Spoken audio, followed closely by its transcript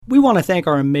We want to thank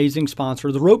our amazing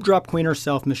sponsor, the Rope Drop Queen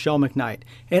herself, Michelle McKnight.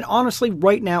 And honestly,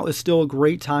 right now is still a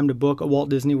great time to book a Walt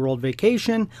Disney World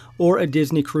vacation or a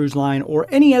Disney Cruise Line or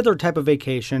any other type of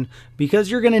vacation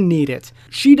because you're going to need it.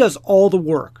 She does all the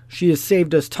work. She has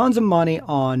saved us tons of money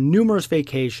on numerous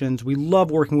vacations. We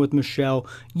love working with Michelle.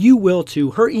 You will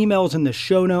too. Her email is in the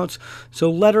show notes,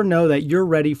 so let her know that you're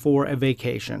ready for a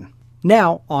vacation.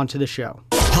 Now, on to the show.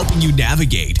 Helping you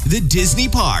navigate the Disney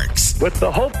parks. With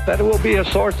the hope that it will be a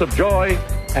source of joy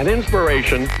and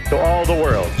inspiration to all the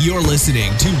world. You're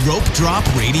listening to Rope Drop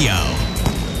Radio.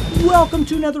 Welcome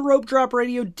to another Rope Drop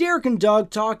Radio. Derek and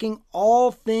Doug talking all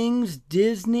things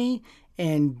Disney.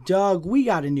 And Doug, we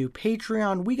got a new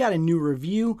Patreon. We got a new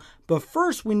review. But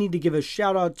first, we need to give a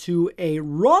shout out to a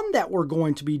run that we're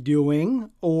going to be doing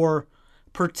or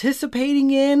participating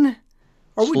in.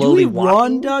 Do we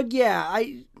run, Doug? Yeah,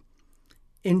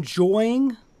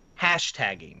 enjoying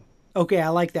hashtagging. Okay, I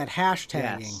like that,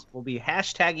 hashtagging. Yes, we'll be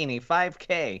hashtagging a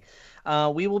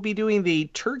 5K. We will be doing the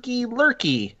Turkey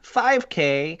Lurkey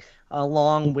 5K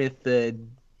along with the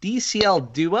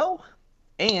DCL Duo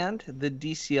and the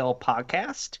DCL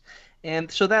podcast.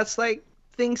 And so that's like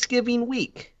Thanksgiving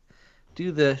week.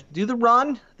 Do the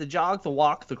run, the jog, the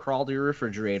walk, the crawl to your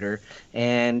refrigerator,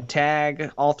 and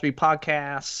tag all three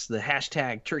podcasts, the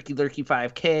hashtag Turkey Lurkey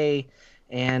 5K,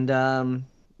 and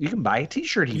you can buy a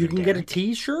t-shirt even, You can Derek. get a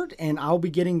t-shirt, and I'll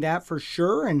be getting that for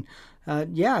sure. And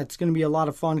yeah, it's going to be a lot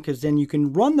of fun because then you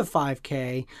can run the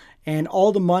 5K, and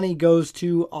all the money goes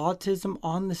to Autism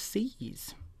on the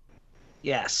Seas.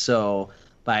 Yes, so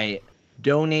by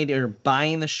donating or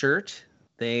buying the shirt,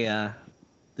 the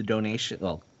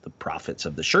profits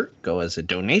of the shirt go as a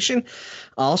donation.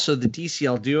 Also, the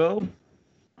DCL Duo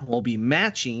will be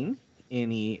matching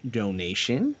any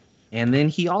donation. And then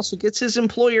he also gets his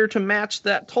employer to match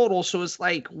that total. So it's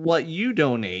like what you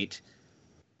donate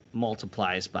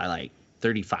multiplies by like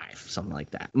 35, something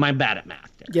like that. I'm bad at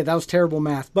math there. Yeah, that was terrible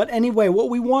math. But anyway, what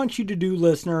we want you to do,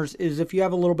 listeners, is if you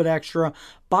have a little bit extra,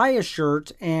 buy a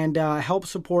shirt and help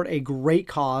support a great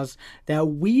cause that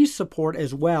we support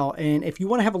as well. And if you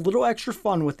want to have a little extra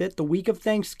fun with it, the week of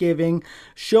Thanksgiving,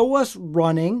 show us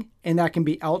running, and that can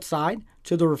be outside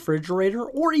to the refrigerator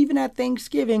or even at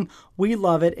Thanksgiving. We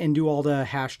love it and do all the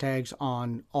hashtags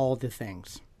on all the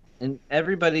things. And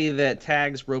everybody that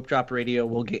tags Rope Drop Radio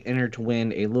will get entered to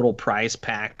win a little prize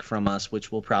pack from us,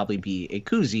 which will probably be a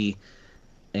koozie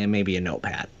and maybe a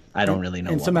notepad. I don't really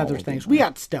know. And some other things. We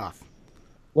got stuff.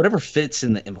 Whatever fits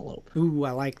in the envelope. Ooh,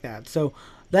 I like that. So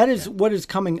that is what is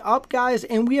coming up, guys.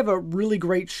 And we have a really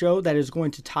great show that is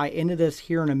going to tie into this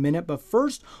here in a minute. But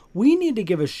first, we need to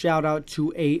give a shout out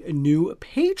to a new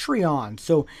Patreon.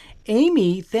 So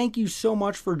Amy, thank you so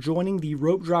much for joining the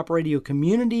Rope Drop Radio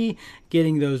community,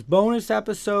 getting those bonus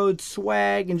episodes,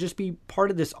 swag, and just be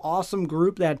part of this awesome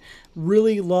group that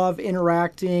really love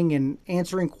interacting and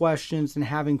answering questions and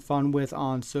having fun with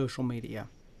on social media.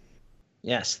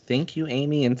 Yes, thank you,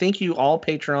 Amy, and thank you all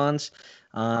patrons.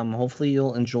 Hopefully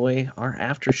you'll enjoy our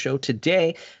after show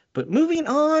today. But moving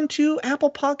on to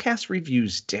Apple Podcast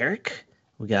reviews, Derek,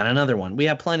 we got another one. We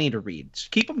have plenty to read. So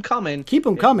keep them coming. Keep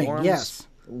them coming, yes.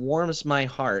 Warms my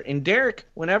heart. And Derek,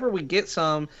 whenever we get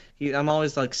some, I'm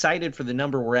always like excited for the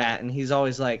number we're at, and he's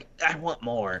always like, I want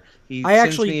more. I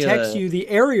actually text you the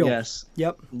Ariel. Yes.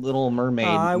 Yep. Little Mermaid.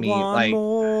 I want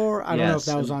more. I don't know if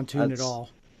that was on tune at all.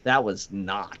 That was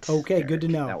not. Okay, Derek. good to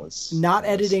know. That was not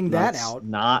editing that out.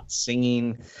 Not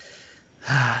singing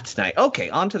tonight.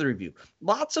 Okay, on to the review.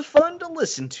 Lots of fun to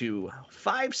listen to.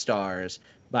 5 stars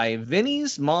by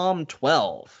Vinny's Mom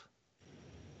 12.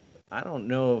 I don't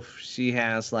know if she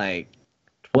has like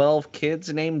 12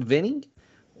 kids named Vinny,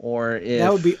 or if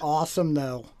that would be awesome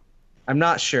though. I'm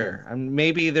not sure.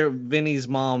 Maybe Vinny's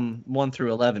mom 1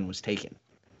 through 11 was taken.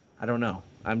 I don't know.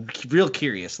 I'm real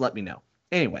curious. Let me know.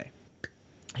 Anyway,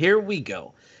 here we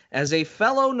go. As a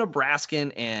fellow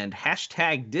Nebraskan and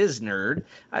hashtag Disnerd,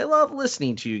 I love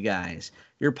listening to you guys.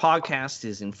 Your podcast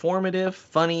is informative,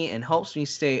 funny, and helps me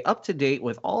stay up to date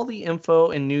with all the info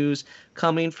and news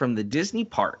coming from the Disney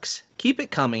parks. Keep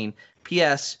it coming.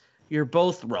 P.S. You're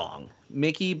both wrong.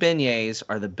 Mickey beignets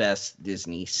are the best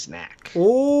Disney snack.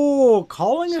 Oh,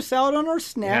 calling us out on our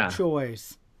snack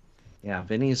choice. Yeah,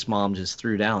 Vinny's mom just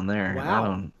threw down there.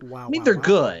 Wow. I mean, they're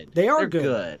good. They're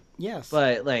good. Yes.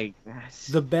 But, like...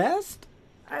 The best?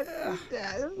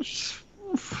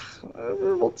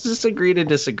 We'll just agree to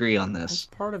disagree on this.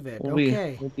 That's part of it. We'll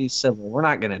be be civil. We're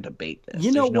not going to debate this.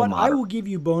 You know what? I will give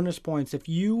you bonus points if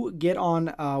you get on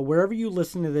wherever you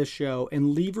listen to this show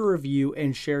and leave a review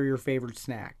and share your favorite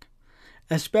snack.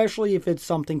 Especially if it's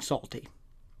something salty.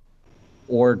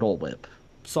 Or Dole Whip.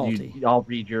 salty. I'll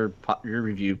read your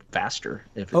review faster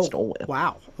if it's Dole Whip.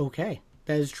 Wow. Okay.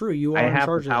 That is true. You are I in have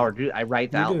charge the power of to do. I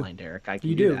write the outline, Derek. I can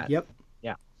You do do. that. Yep.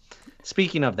 Yeah.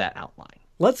 Speaking of that outline.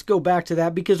 Let's go back to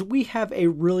that because we have a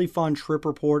really fun trip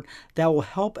report that will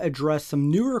help address some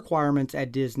new requirements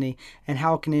at Disney and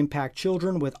how it can impact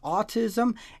children with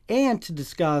autism. And to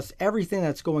discuss everything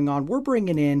that's going on, we're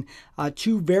bringing in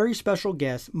two very special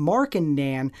guests, Mark and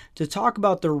Nan, to talk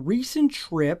about the recent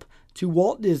trip to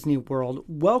Walt Disney World.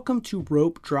 Welcome to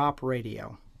Rope Drop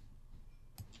Radio.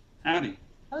 Howdy.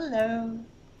 Hello.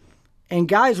 And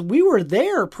guys, we were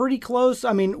there pretty close.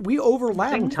 I mean, we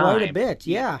overlapped quite a bit.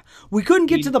 Yeah. We couldn't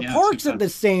get to the parks at the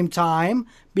same time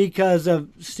because of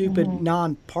stupid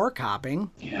non-park hopping.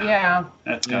 Yeah.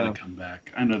 That's got to come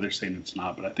back. I know they're saying it's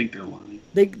not, but I think they're lying.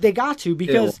 They got to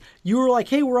because you were like,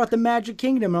 hey, we're at the Magic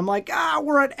Kingdom. I'm like,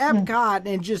 we're at Epcot.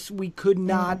 And just we could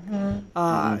not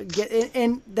get –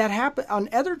 and that happened on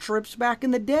other trips back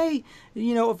in the day.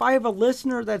 You know, if I have a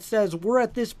listener that says we're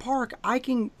at this park, I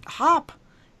can hop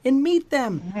and meet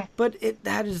them. But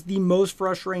that is the most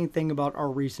frustrating thing about our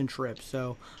recent trip.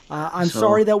 So I'm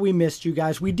sorry that we missed you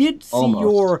guys. We did see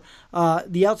your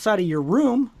the outside of your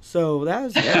room, so that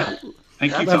was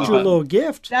Thank you. left you a little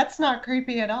gift. That's not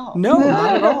creepy at all. No,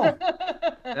 not at all.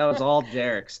 That was all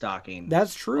Derek stalking.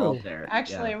 That's true. All Derek,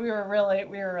 Actually, we were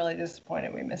really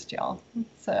disappointed we missed y'all.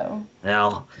 So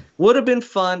well, would have been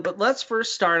fun, but let's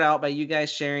first start out by you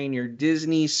guys sharing your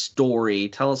Disney story.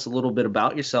 Tell us a little bit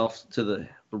about yourself to the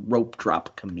rope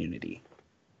drop community.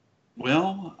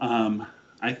 Well,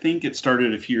 I think it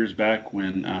started a few years back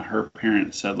when her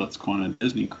parents said, let's go on a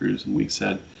Disney cruise. And we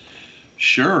said,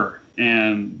 sure.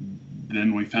 And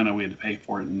then we found out we had to pay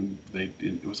for it, and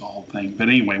it was a whole thing. But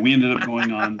anyway, we ended up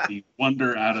going on the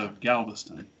Wonder out of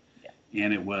Galveston.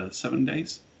 And it was 7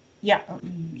 days. Yeah.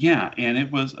 Yeah, and it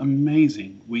was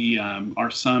amazing. We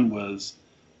our son was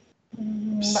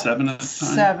 7 at the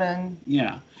time. 7.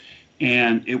 Yeah.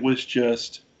 And it was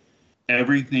just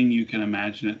everything you can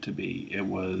imagine it to be. It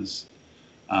was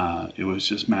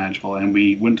just magical. And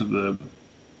we went to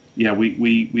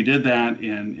we did that,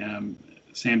 and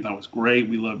Sam thought it was great.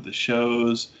 We loved the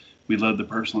shows. We loved the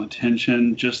personal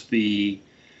attention. Just the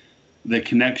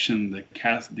connection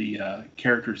the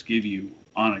characters give you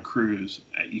on a cruise.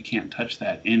 You can't touch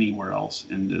that anywhere else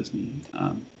in Disney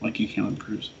like you can on a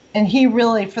cruise. And he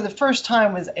really, for the first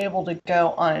time, was able to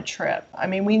go on a trip. I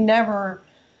mean,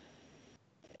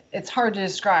 it's hard to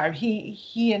describe.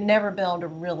 He had never been able to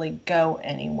really go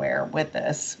anywhere with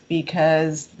us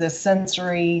because the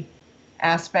sensory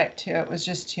aspect to it was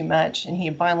just too much. And he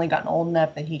had finally gotten old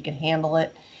enough that he could handle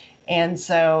it. And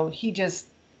so you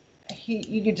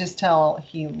could just tell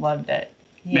he loved it.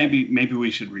 Maybe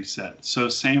we should reset. So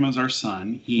Sam is our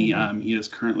son. He is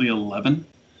currently 11.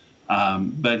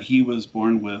 But he was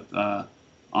born with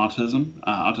autism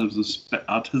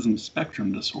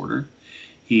spectrum disorder.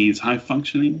 He's high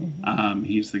functioning.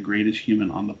 He's the greatest human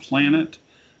on the planet.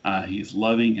 He's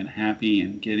loving and happy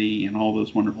and giddy and all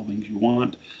those wonderful things you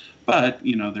want. But,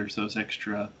 there's those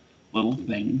extra little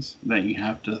things that you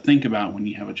have to think about when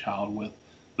you have a child with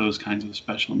those kinds of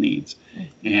special needs.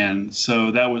 And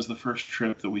so that was the first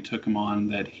trip that we took him on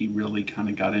that he really kind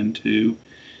of got into.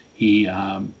 He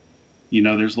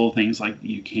there's little things like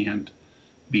you can't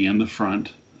be in the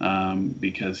front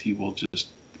because he will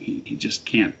he just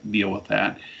can't deal with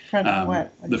that. Front of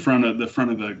what? The front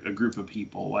of a group of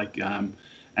people, like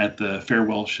at the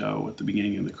farewell show at the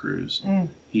beginning of the cruise.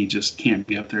 He just can't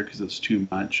be up there because it's too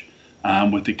much.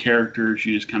 With the characters,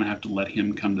 you just kind of have to let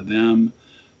him come to them.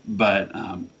 But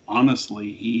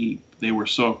honestly, they were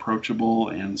so approachable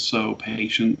and so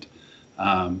patient,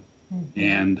 and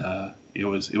it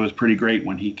was pretty great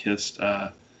when he kissed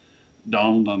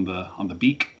Donald on the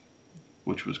beak,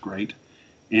 which was great.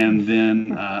 And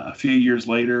then a few years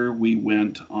later, we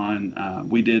went on.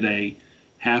 We did a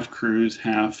half cruise,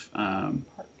 half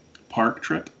park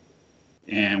trip,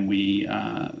 and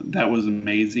that was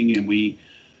amazing. And we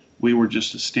were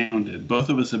just astounded. Both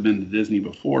of us have been to Disney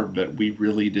before, but we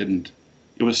really didn't.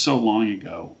 It was so long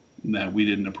ago that we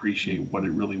didn't appreciate what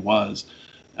it really was.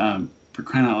 For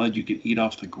crying out loud, you could eat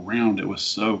off the ground. It was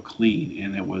so clean,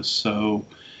 and it was so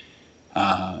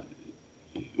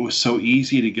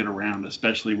easy to get around,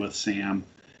 especially with Sam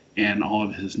and all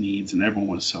of his needs. And everyone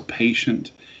was so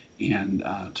patient and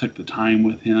took the time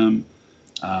with him.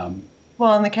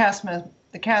 Well, and the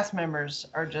cast members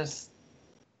are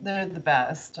they're the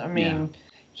best. I mean,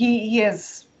 he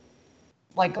has,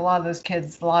 like a lot of those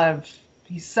kids,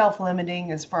 he's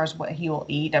self-limiting as far as what he will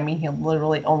eat. I mean, he'll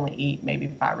literally only eat maybe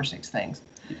 5 or 6 things.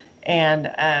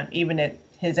 And even at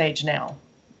his age now.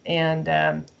 And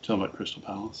tell about Crystal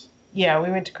Palace. yeah,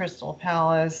 we went to Crystal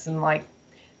Palace, and like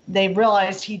they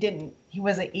realized he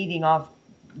wasn't eating off,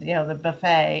 the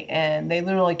buffet, and they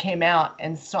literally came out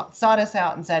and sought us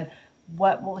out and said,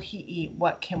 "What will he eat?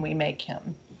 What can we make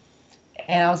him?"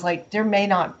 And I was like, "There may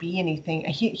not be anything.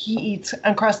 He eats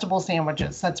Uncrustable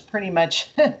sandwiches. That's pretty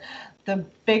much the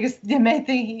main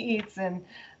thing he eats." And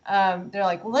they're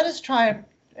like, "Well, let us try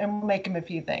and we'll make him a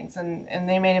few things." And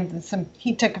they made him some.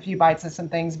 He took a few bites of some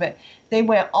things, but they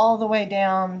went all the way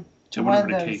down to one of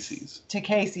those, Casey's. To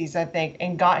Casey's, I think,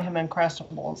 and got him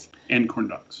Uncrustables And corn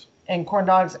dogs.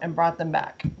 And brought them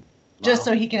back, just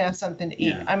so he can have something to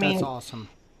eat. Yeah, I mean, that's awesome.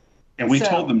 And we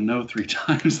told them no 3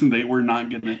 times, and they were not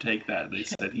going to take that. They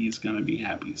said he's going to be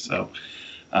happy. So,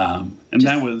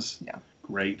 that was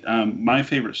great. My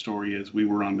favorite story is we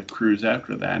were on the cruise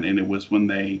after that, and it was when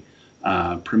they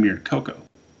premiered Coco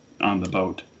on the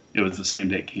boat. It was the same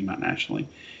day it came out nationally.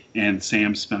 And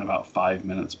Sam spent about 5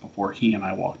 minutes before he and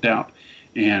I walked out.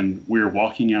 And we were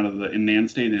walking out of and Nan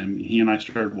stayed in. He and I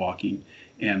started walking,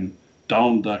 and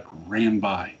Donald Duck ran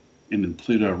by. And then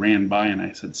Pluto ran by, and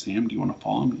I said, "Sam, do you want to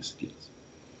follow him?" He said,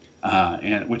 "Yes."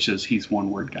 And he's one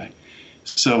word guy.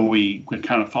 So we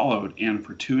kind of followed, and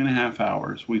for 2.5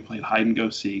 hours, we played hide and go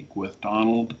seek with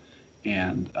Donald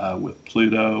and with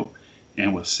Pluto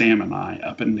and with Sam and I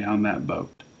up and down that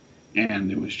boat.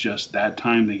 And it was just that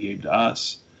time they gave to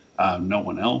us, no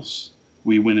one else.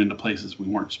 We went into places we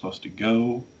weren't supposed to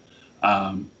go.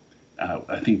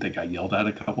 I think they got yelled at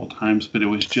a couple of times, but it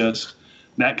was just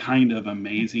that kind of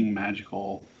amazing,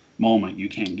 magical moment you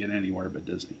can't get anywhere but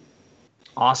Disney.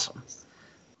 Awesome.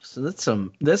 So that's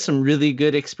some really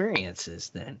good experiences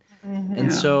then. Mm-hmm.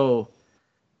 And so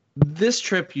this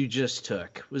trip you just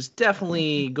took was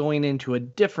definitely going into a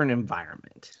different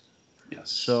environment. Yes.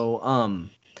 So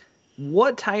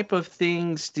what type of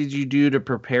things did you do to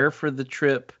prepare for the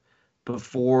trip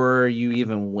before you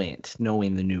even went,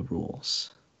 knowing the new rules?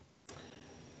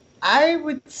 I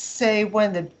would say one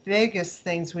of the biggest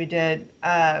things we did,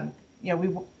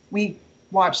 we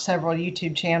watched several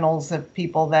YouTube channels of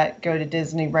people that go to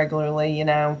Disney regularly,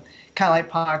 kind of like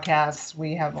podcasts.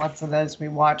 We have lots of those we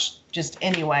watch just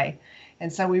anyway.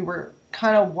 And so we were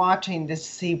kind of watching to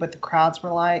see what the crowds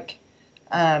were like,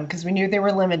 because we knew they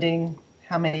were limiting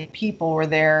how many people were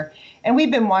there. And we've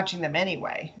been watching them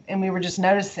anyway. And we were just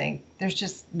noticing there's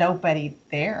just nobody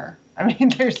there. I mean,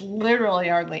 there's literally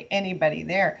hardly anybody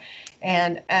there.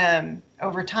 And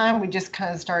over time, we just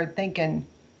kind of started thinking,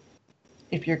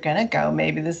 if you're going to go,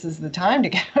 maybe this is the time to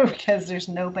go because there's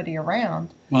nobody around.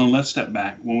 Well, let's step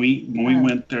back. When we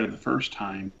went there the first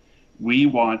time, we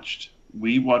watched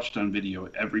on video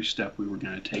every step we were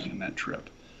going to take in that trip.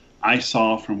 I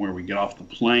saw from where we get off the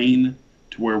plane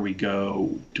to where we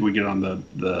go, to we get on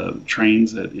the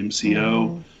trains at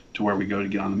MCO, to where we go to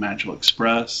get on the Magical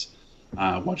Express.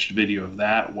 Watched a video of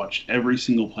that, watched every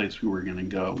single place we were going to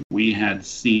go. We had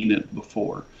seen it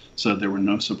before, so there were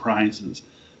no surprises,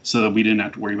 so that we didn't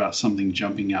have to worry about something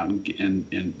jumping out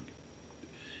and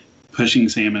pushing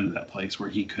Sam into that place where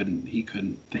he couldn't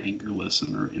think or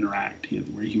listen or interact,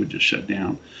 where he would just shut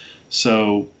down.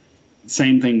 So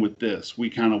same thing with this. We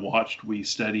kind of watched, we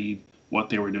studied what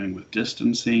they were doing with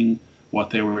distancing, what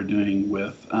they were doing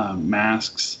with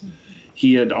masks.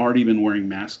 He had already been wearing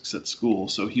masks at school,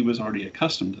 so he was already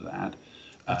accustomed to that.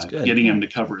 That's good. Getting him to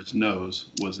cover his nose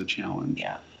was a challenge.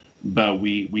 Yeah. But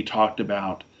we talked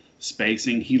about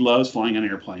spacing. He loves flying on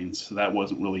airplanes, so that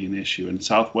wasn't really an issue. And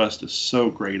Southwest is so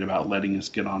great about letting us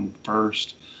get on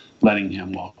first, letting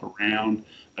him walk around.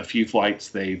 A few flights,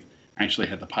 they've actually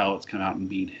had the pilots come out and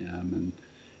beat him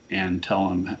and tell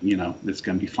him, it's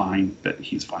going to be fine, but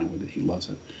he's fine with it. He loves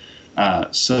it.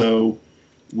 So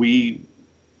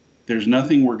there's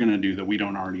nothing we're going to do that we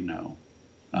don't already know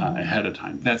ahead of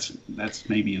time. That's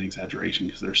maybe an exaggeration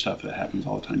because there's stuff that happens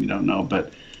all the time you don't know,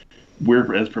 but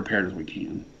we're as prepared as we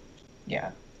can.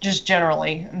 Yeah, just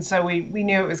generally. And so we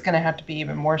knew it was going to have to be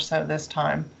even more so this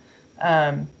time.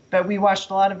 But we watched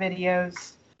a lot of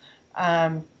videos,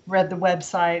 read the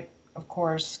website, of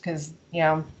course, because,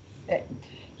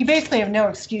 you basically have no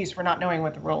excuse for not knowing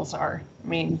what the rules are. I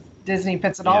mean, Disney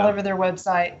puts it all over their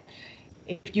website.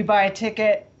 If you buy a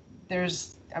ticket,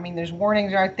 there's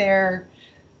warnings right there.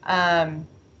 It's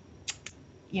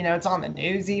on the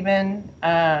news even.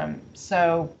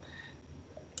 So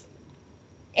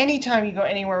anytime you go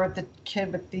anywhere with the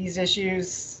kid with these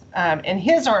issues, and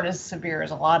his aren't as severe as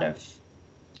a lot of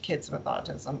kids with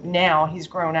autism. Now he's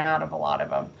grown out of a lot of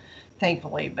them,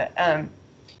 thankfully. But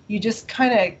you just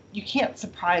you can't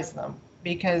surprise them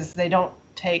because they don't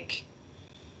take.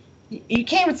 You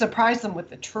can't even surprise them with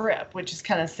the trip, which is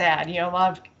kind of sad. A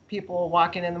lot of people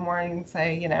walking in the morning and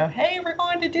say, hey, we're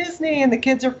going to Disney, and the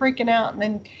kids are freaking out, and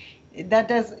then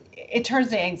it turns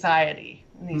to anxiety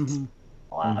in these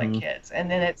a lot of kids,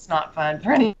 and then it's not fun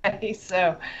for anybody.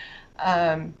 So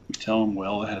we tell them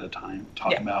well ahead of time,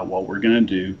 talk about what we're going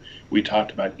to do. We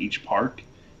talked about each park.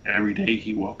 Every day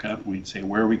he woke up and we'd say,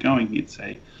 where are we going? He'd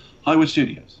say, Hollywood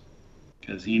Studios,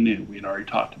 because he knew we'd already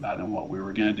talked about it and what we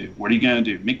were going to do. What are you going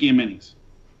to do? Mickey and Minnie's,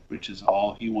 which is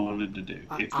all he wanted to do.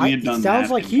 If we had done it sounds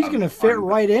that, like he's going to fit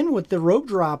right in with the rope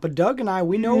drop. But Doug and I,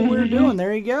 we know what we're doing.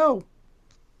 There you go.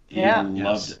 He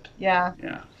loved it. Yeah.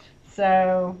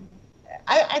 So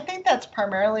I think that's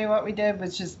primarily what we did,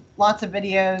 was just lots of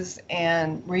videos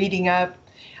and reading up.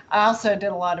 I also did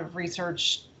a lot of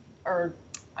research, or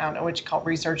I don't know what you call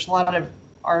research, a lot of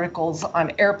articles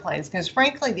on airplanes, because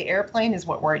frankly, the airplane is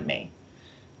what worried me.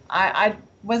 I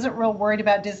wasn't real worried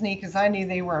about Disney because I knew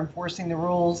they were enforcing the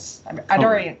rules. I'd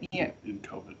already, in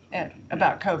COVID.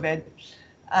 About COVID.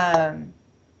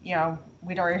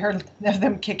 We'd already heard of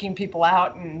them kicking people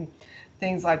out and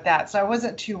things like that. So I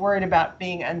wasn't too worried about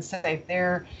being unsafe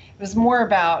there. It was more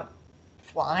about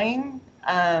flying.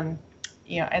 And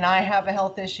I have a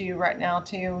health issue right now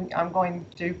too. I'm going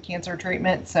through cancer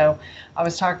treatment. So I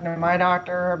was talking to my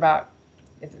doctor about,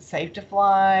 is it safe to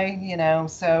fly?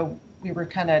 So we were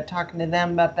kind of talking to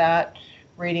them about that,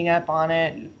 reading up on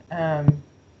it. Right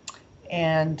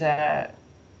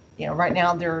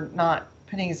now they're not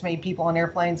putting as many people on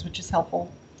airplanes, which is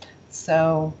helpful.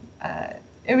 So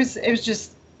it was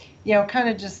just, kind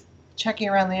of just checking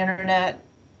around the internet.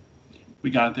 We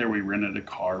got there, we rented a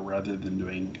car rather than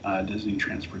doing Disney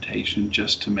transportation,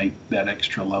 just to make that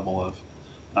extra level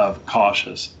of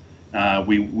cautious.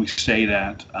 We stayed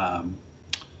at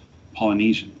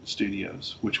Polynesian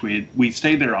Studios, which we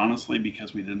stayed there honestly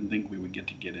because we didn't think we would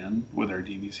get in with our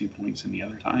DVC points any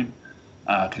other time,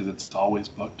 because it's always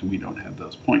booked and we don't have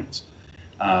those points.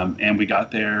 And we got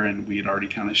there and we had already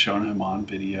kind of shown him on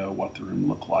video what the room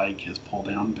looked like, his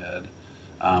pull-down bed,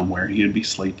 where he would be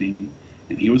sleeping.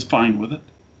 And he was fine with it.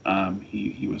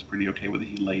 He was pretty okay with it.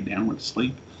 He laid down, went to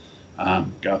sleep.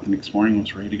 Got up the next morning,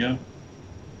 was ready to go.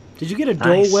 Did you get a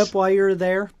Dole Whip while you were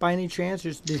there, by any chance?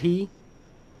 Or did he?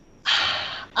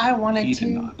 I wanted to. He did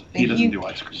not. He doesn't do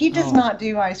ice cream. He does not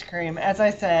do ice cream. As I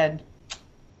said,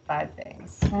 5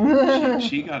 things.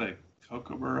 She got a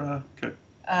Kookaburra.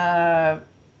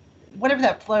 Whatever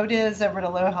that float is over at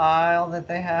Aloha Isle that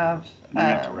they have.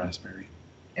 I got the raspberry.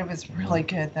 It was really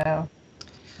good, though.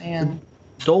 And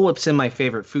Dole Whip's in my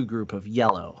favorite food group of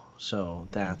yellow, so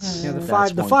that's the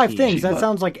that's five key. things. That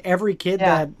sounds like every kid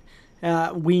that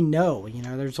we know.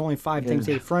 There's only 5 things: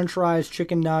 they eat French fries,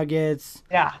 chicken nuggets,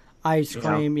 ice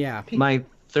cream. Yeah. My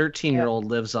 13-year-old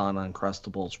lives on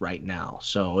Uncrustables right now,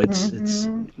 so it's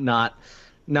not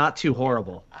too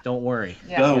horrible. Don't worry.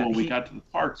 Though when we got to the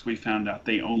parks, we found out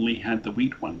they only had the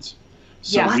wheat ones,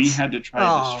 so we had to try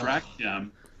to distract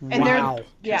him. And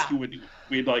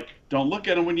We'd like, don't look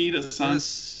at him when you eat it, son.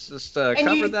 Just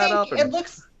cover that up. It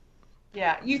looks.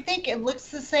 Yeah, you think it looks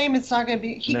the same? It's not going to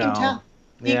be. He can tell.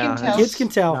 He can tell. Kids can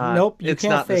tell. Nope, you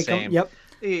can't fake them. Yep.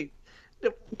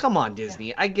 Come on,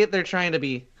 Disney. I get they're trying to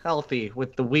be healthy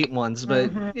with the wheat ones,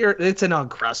 but it's an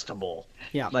Uncrustable.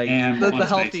 Yeah. Like the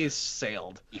healthiest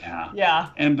sailed. Yeah.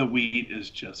 Yeah. And the wheat is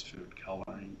just food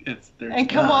coloring. And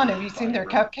come on, have you seen their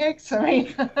cupcakes? I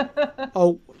mean.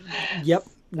 Oh, yep.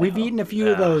 We've eaten a few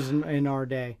of those in our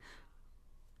day.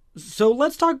 So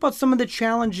let's talk about some of the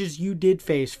challenges you did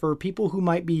face for people who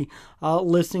might be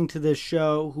listening to this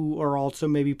show who are also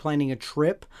maybe planning a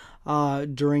trip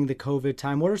during the COVID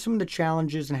time. What are some of the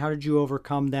challenges and how did you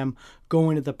overcome them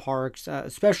going to the parks,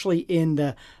 especially in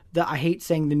the I hate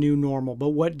saying the new normal,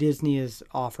 but what Disney is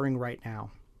offering right now?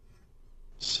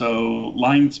 So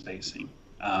line spacing.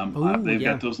 They've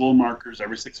got those little markers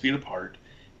every 6 feet apart,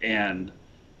 and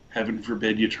heaven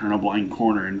forbid you turn a blind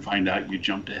corner and find out you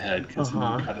jumped ahead because you've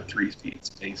got a 3 feet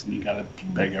space and you got to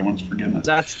beg everyone's forgiveness.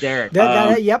 That's Derek.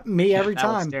 Yep, me every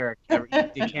time. Derek. You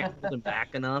can't hold him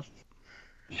back enough.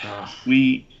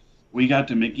 We got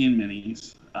to Mickey and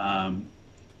Minnie's, and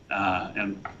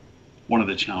one of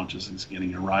the challenges is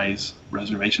getting a Rise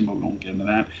reservation, but we won't get into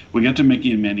that. We got to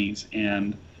Mickey and Minnie's,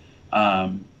 and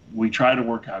we try to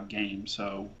work out games.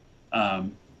 So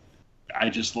I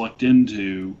just looked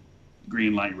into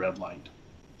green light, red light.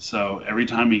 So every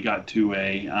time we got to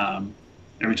a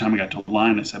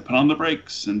line, I said, put on the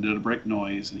brakes, and did a brake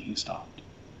noise, and he stopped.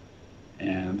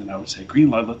 And then I would say,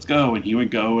 green light, let's go. And he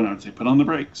would go, and I would say, put on the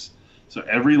brakes. So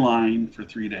every line for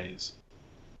 3 days,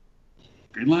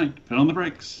 green light, put on the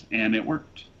brakes, and it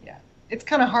worked. Yeah. It's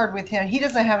kind of hard with him. He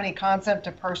doesn't have any concept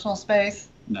of personal space.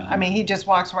 No. I mean, he just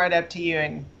walks right up to you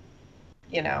and,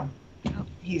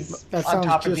 he's That on sounds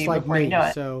top of just you like before me. you know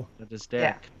it. So, That is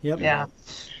Derek. yep. Yeah.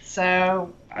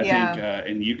 So I think,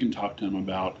 and you can talk to him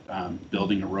about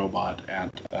building a robot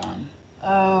at.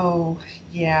 Oh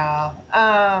yeah.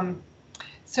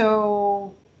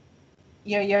 So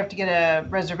you have to get a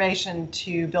reservation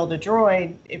to build a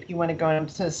droid if you want to go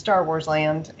into Star Wars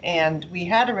Land, and we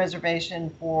had a reservation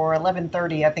for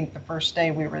 11:30. I think the first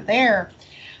day we were there,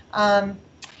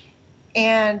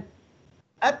 and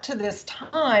up to this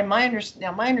time, my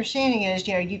understanding is,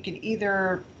 you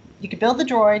could build the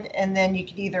droid, and then you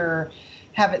could either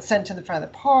have it sent to the front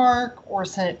of the park, or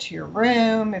send it to your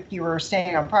room if you were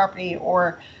staying on property,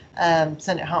 or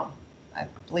send it home. I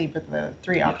believe with the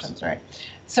three options, right?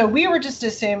 So we were just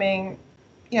assuming,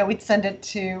 we'd send it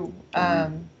to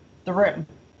the room,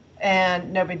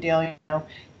 and no big deal,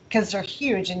 because they're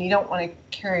huge and you don't want to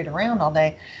carry it around all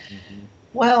day. Mm-hmm.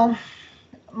 Well,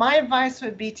 my advice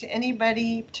would be to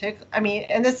anybody,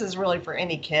 and this is really for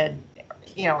any kid,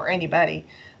 or anybody,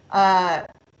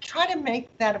 try to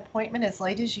make that appointment as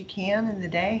late as you can in the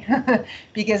day,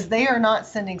 because they are not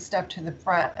sending stuff to the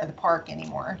front of the park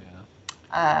anymore.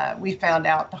 Yeah. We found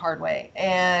out the hard way,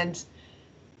 and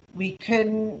we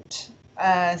couldn't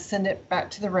send it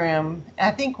back to the room.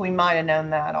 I think we might have known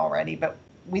that already, but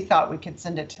we thought we could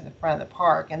send it to the front of the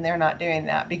park, and they're not doing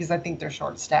that because I think they're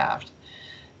short-staffed.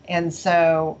 And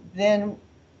so then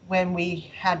when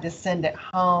we had to send it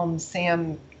home,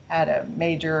 Sam had a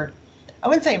major, I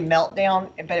wouldn't say meltdown,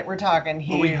 but we're talking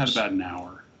huge. Well, we had about an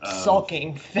hour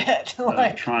sulking fit.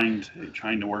 Trying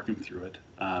to work him through it.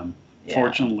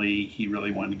 Fortunately, he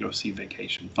really wanted to go see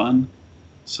Vacation Fun.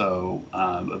 So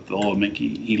the little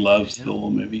Mickey, he loves the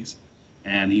little movies,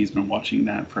 and he's been watching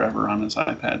that forever on his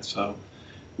iPad. So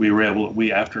we were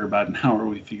after about an hour,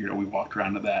 we figured we walked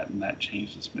around to that, and that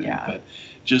changed his mood. Yeah. But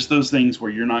just those things where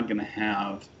you're not going to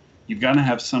have, you've got to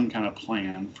have some kind of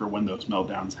plan for when those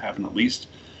meltdowns happen, at least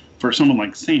for someone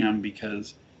like Sam,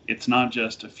 because it's not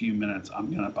just a few minutes,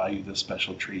 I'm going to buy you this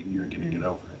special treat and you're going to get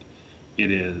over it. It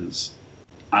is,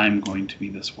 I'm going to be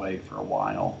this way for a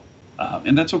while.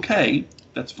 And that's okay.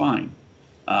 That's fine.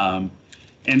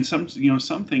 And some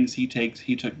things he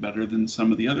took better than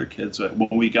some of the other kids. When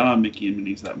we got on Mickey and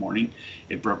Minnie's that morning,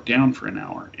 it broke down for an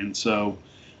hour. And so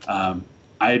I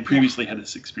had previously had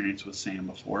this experience with Sam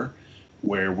before,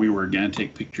 where we were going to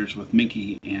take pictures with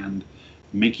Mickey, and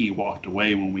Mickey walked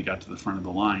away when we got to the front of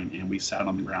the line, and we sat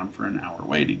on the ground for an hour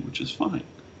waiting, which is fine.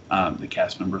 The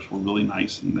cast members were really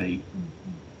nice, and they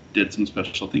did some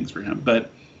special things for him.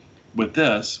 But with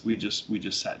this, we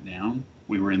just sat down.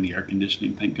 We were in the air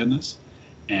conditioning, thank goodness.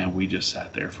 And we just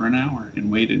sat there for an hour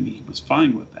and waited, and he was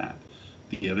fine with that.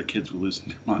 The other kids were losing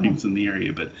their minds in the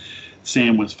area, but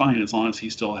Sam was fine as long as he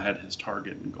still had his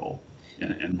target and goal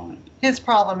in mind. His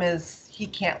problem is he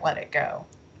can't let it go.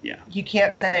 Yeah. You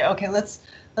can't say, okay, let's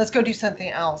go do something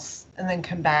else and then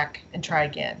come back and try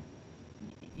again.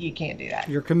 You can't do that.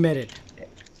 You're committed.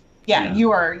 Yeah.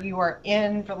 You are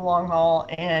in for the long haul,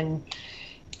 and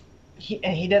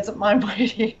he doesn't mind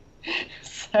waiting.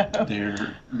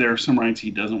 There are some rides he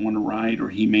doesn't want to ride, or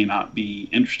he may not be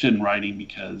interested in riding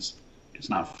because it's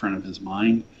not front of his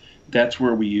mind. That's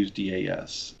where we use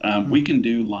DAS. We can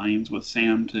do lines with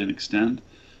Sam to an extent,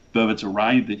 but if it's a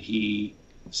ride that he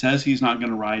says he's not going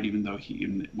to ride, even though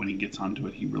when he gets onto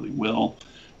it, he really will,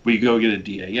 we go get a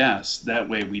DAS. That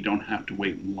way we don't have to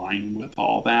wait in line with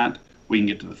all that. We can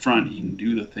get to the front, he can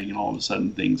do the thing, and all of a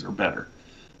sudden things are better.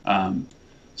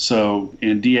 So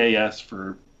in DAS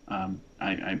for...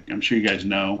 I'm sure you guys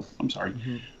know. I'm sorry.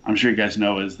 Mm-hmm. I'm sure you guys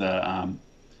know is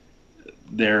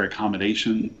their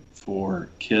accommodation for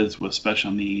kids with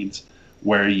special needs,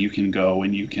 where you can go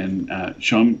and you can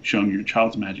show them your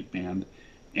child's magic band,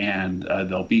 and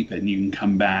they'll beep it, and you can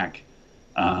come back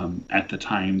at the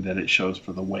time that it shows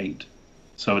for the wait.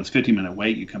 So it's 50-minute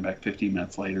wait. You come back 15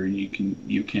 minutes later, and you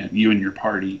and your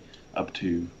party up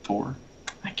to 4.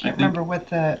 I can't remember what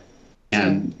the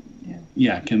can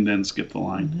then skip the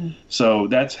line. Mm-hmm. So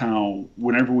that's how,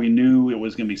 whenever we knew it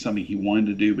was going to be something he wanted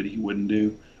to do but he wouldn't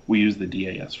do, we use the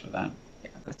DAS for that.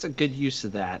 That's a good use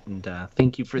of that, and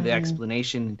thank you for the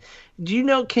explanation. Do you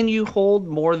know, can you hold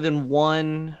more than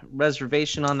one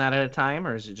reservation on that at a time,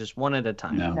 or is it just one at a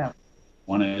time? No.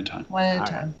 One at a time. One at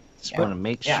a time. Just want to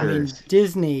make sure. I mean,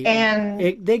 Disney,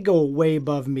 and they go way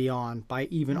above and beyond by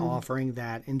even offering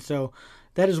that. And so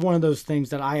that is one of those things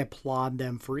that I applaud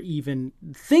them for even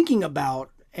thinking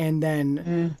about, and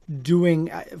then doing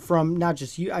from not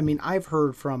just you. I mean, I've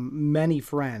heard from many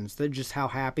friends that just how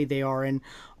happy they are. And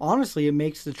honestly, it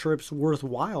makes the trips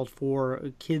worthwhile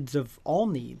for kids of all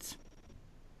needs.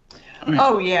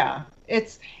 Oh, yeah.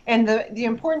 And the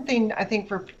important thing, I think,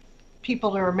 for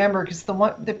people to remember, because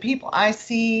the people I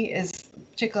see is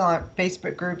particularly on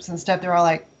Facebook groups and stuff. They're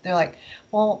like,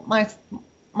 well,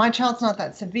 my child's not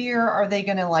that severe. Are they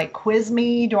going to like quiz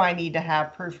me? Do I need to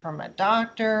have proof from a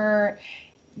doctor?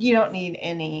 You don't need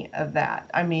any of that.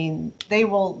 I mean, they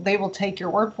will take your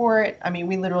word for it. I mean,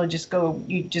 we literally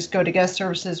you just go to guest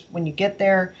services when you get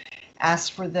there,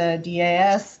 ask for the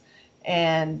DAS,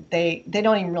 and they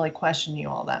don't even really question you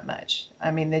all that much. I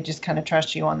mean, they just kind of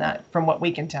trust you on that from what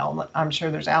we can tell. I'm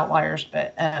sure there's outliers,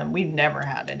 but we've never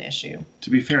had an issue. To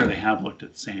be fair, they have looked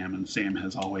at Sam, and Sam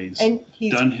has always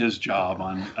done his job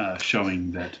on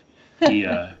showing that he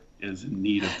is in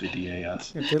need of the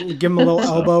DAS. Give him a little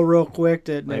elbow real quick.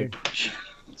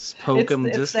 Just poke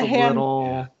him just a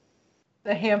little.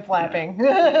 The hand flapping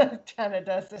kind of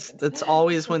does it. It's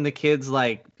always when the kids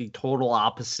like the total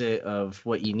opposite of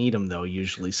what you need them, though,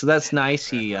 usually. So that's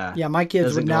nice. Yeah, my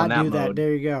kids would not do that.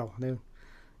 There you go.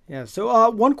 Yeah. So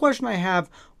one question I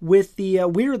have with we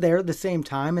were there at the same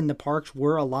time, and the parks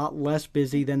were a lot less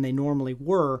busy than they normally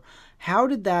were. How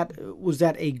did was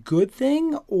that a good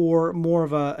thing or more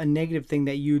of a negative thing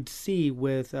that you'd see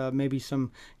with maybe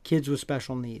some kids with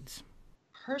special needs?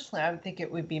 Personally, I would think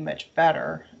it would be much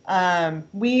better.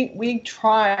 We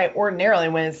try ordinarily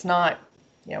when it's not,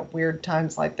 weird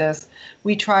times like this,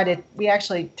 we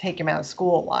actually take him out of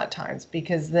school a lot of times,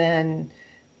 because then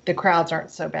the crowds aren't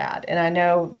so bad. And I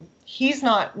know he's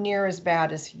not near as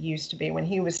bad as he used to be. When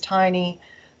he was tiny,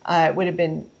 it would have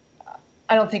been,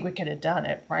 I don't think we could have done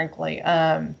it, frankly.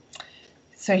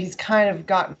 So he's kind of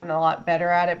gotten a lot better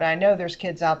at it, but I know there's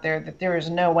kids out there that there is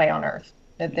no way on earth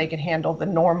that they could handle the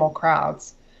normal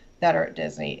crowds that are at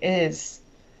Disney.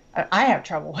 I have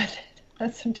trouble with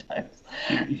it sometimes.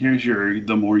 Here's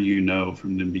the more you know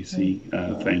from the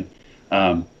NBC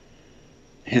thing.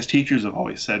 His teachers have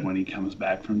always said when he comes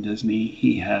back from Disney,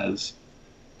 he has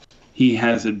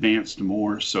advanced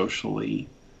more socially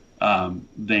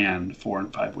than 4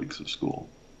 and 5 weeks of school.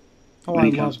 When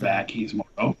he comes back, he's more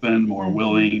open, more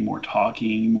willing, more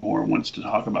talking, more wants to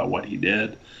talk about what he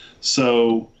did.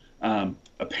 So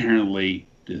apparently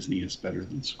Disney is better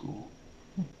than school.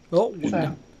 Oh,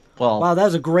 wow,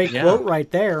 that's a great quote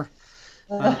right there.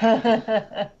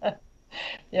 Yeah,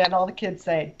 and all the kids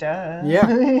say, duh.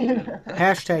 Yeah.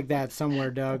 Hashtag that somewhere,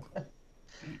 Doug.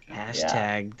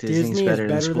 Hashtag Disney's better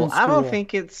than school. I don't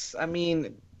think it's,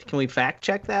 can we fact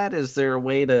check that? Is there a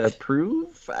way to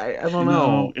prove? I don't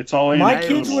know. It's all my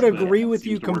kids would agree with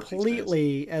you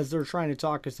completely as they're trying to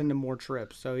talk us into more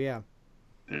trips. So, yeah.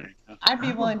 I'd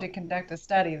be willing to conduct a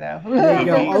study, though. There you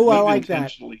go. Oh, I like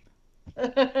that.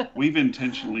 We've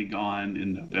intentionally gone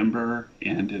in November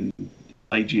and in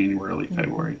late January, early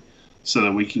February, so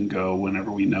that we can go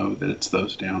whenever we know that it's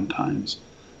those down times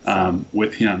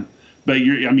with him. But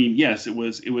yes, it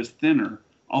was thinner.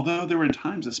 Although there were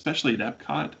times, especially at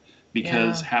Epcot,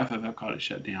 because half of Epcot is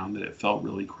shut down, that it felt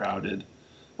really crowded.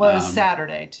 Well, it was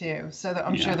Saturday too, so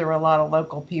I'm sure there were a lot of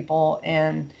local people,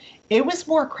 and it was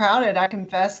more crowded, I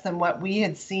confess, than what we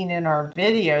had seen in our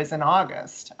videos in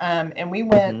August. And we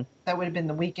went, that would have been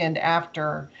the weekend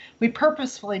after. We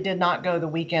purposefully did not go the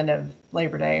weekend of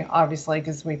Labor Day, obviously,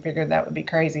 because we figured that would be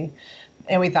crazy.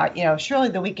 And we thought, surely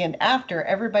the weekend after,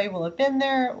 everybody will have been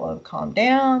there, it will have calmed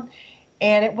down.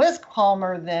 And it was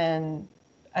calmer than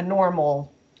a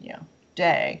normal,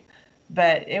 day.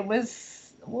 But it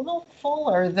was a little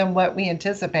fuller than what we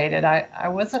anticipated. I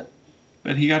wasn't.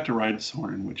 But he got to ride a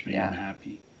Soarin', which made him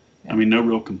happy. Yeah. No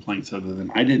real complaints other than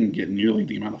I didn't get nearly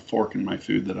the amount of fork in my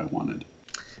food that I wanted.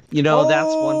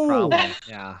 That's one problem.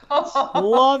 Yeah.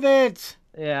 Love it.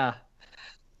 Yeah.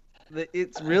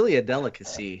 It's really a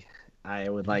delicacy, I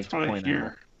would like to point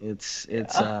out. It's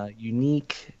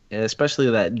unique,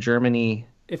 especially that Germany.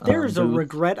 If there's a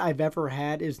regret I've ever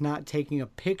had is not taking a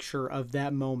picture of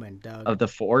that moment, Doug. Of the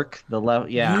fork, the left,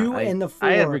 and the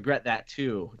fork. I regret that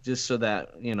too, just so that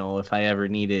if I ever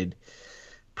needed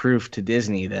proof to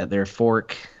Disney that their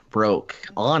fork broke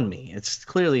on me, it's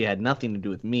clearly had nothing to do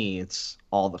with me. It's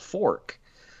all the fork.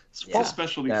 It's all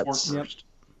specialty fork first.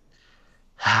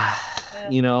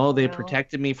 They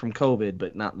protected me from COVID,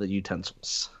 but not the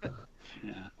utensils.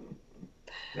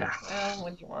 Yeah. Well,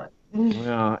 what do you want?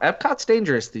 Epcot's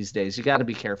dangerous these days. You got to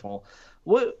be careful.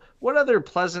 What other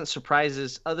pleasant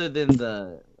surprises other than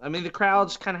the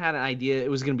crowds kind of had an idea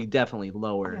it was going to be definitely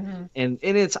lower. And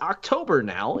it's October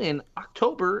now, and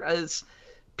October is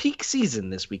peak season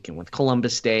this weekend with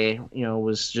Columbus Day,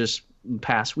 was just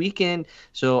past weekend.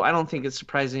 So I don't think it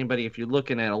surprised anybody if you're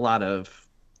looking at a lot of,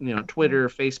 Twitter,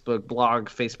 Facebook, blog,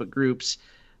 Facebook groups.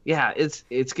 Yeah,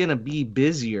 it's going to be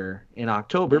busier in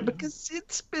October because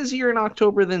it's busier in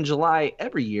October than July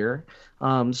every year.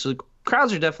 So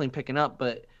crowds are definitely picking up.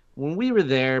 But when we were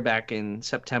there back in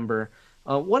September,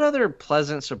 what other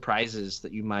pleasant surprises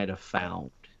that you might have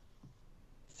found?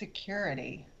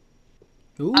 Security.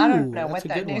 Ooh, I don't know that's what a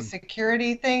that good new one.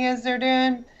 security thing is they're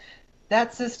doing.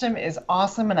 That system is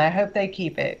awesome, and I hope they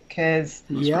keep it because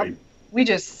That's Yep. great. we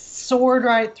just soared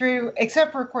right through,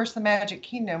 except for, of course, the Magic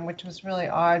Kingdom, which was really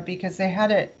odd because they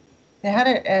had it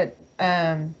at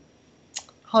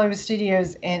Hollywood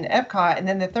Studios in Epcot, and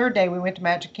then the third day we went to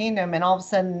Magic Kingdom, and all of a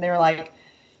sudden they're like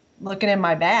looking in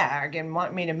my bag and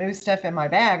wanting me to move stuff in my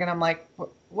bag, and I'm like,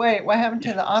 wait, what happened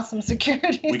to the awesome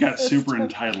security? We got super system?"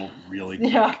 entitled really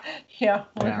quick. Yeah,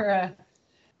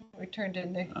 we turned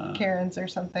into Karens or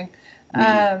something. we-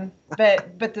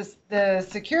 But the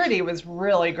security was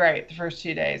really great the first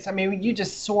 2 days. I mean, you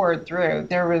just soared through.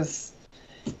 There was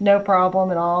no problem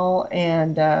at all,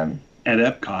 and At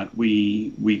Epcot,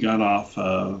 we got out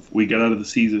of the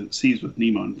Seas with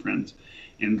Nemo and Friends,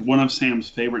 and one of Sam's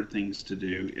favorite things to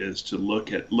do is to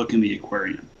look in the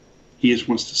aquarium. He just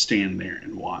wants to stand there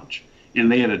and watch.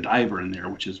 And they had a diver in there,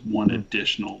 which is one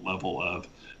additional level of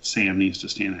Sam needs to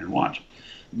stand there and watch.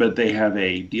 But they have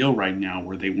a deal right now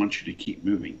where they want you to keep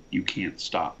moving. You can't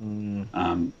stop.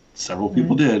 Several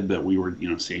people did, but we were,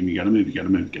 Sam, you got to move, you got to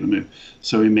move, you got to move.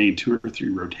 So we made 2 or 3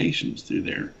 rotations through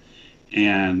there.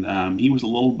 And he was a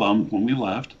little bummed when we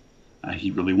left.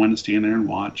 He really wanted to stand there and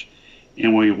watch.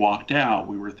 And when we walked out,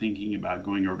 we were thinking about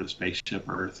going over to Spaceship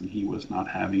Earth, and he was not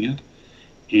having it.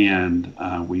 And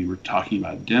we were talking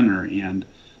about dinner, and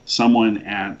someone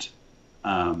at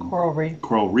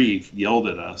Coral Reef yelled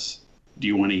at us, "Do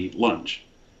you want to eat lunch?"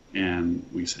 And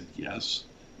we said yes.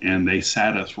 And they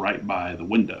sat us right by the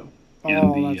window.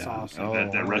 Oh, that's awesome.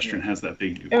 That restaurant has that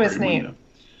big It was aquarium neat. window.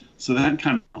 So that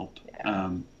kind of helped.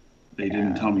 They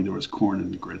didn't tell me there was corn in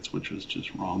the grits, which was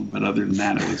just wrong. But other than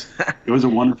that, it was a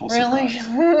wonderful Really?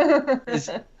 surprise.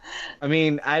 I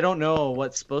mean, I don't know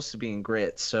what's supposed to be in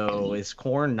grits. So is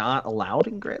corn not allowed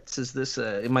in grits? Is this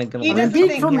am I going He to mean, doesn't being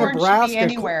think from corn should Nebraska, be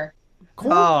anywhere.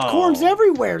 Corn's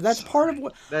everywhere. That's part of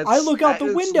what I look out the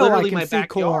It's window. I literally can my see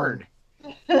corn.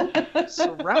 backyard.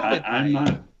 Surrounded by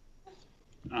it.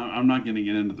 I'm not going to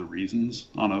get into the reasons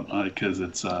on it because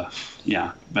it's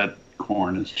but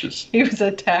corn is just He was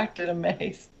attacked at a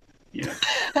maze. yeah.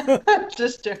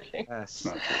 Just joking. Yes.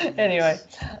 Not true. Anyway,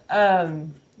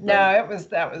 that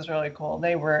was really cool.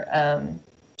 They were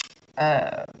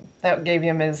that gave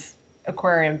him his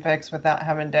aquarium fix without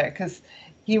having to, because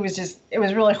it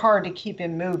was really hard to keep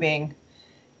him moving.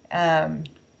 And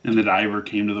the diver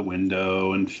came to the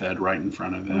window and fed right in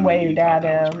front of him. Waved He thought at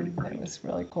that was him. pretty great. It was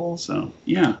really cool. So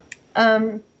yeah.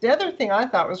 The other thing I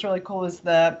thought was really cool was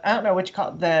I don't know what you call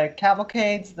it, the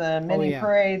cavalcades, the mini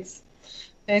parades,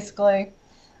 basically.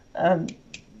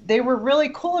 They were really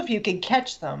cool if you could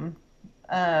catch them,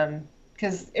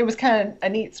 because it was kind of a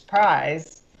neat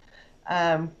surprise.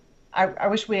 I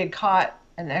wish we had caught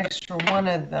an extra one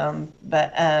of them,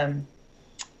 but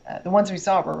the ones we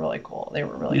saw were really cool. They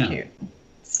were really cute.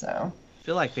 So I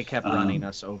feel like they kept running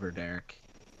us over, Derek.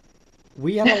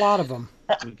 We had a lot of them.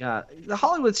 We got the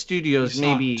Hollywood Studios. We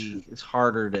saw Maybe two. it's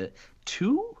harder to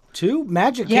two. Two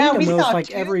Magic Yeah, Kingdom we was saw like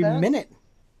two every of those. minute.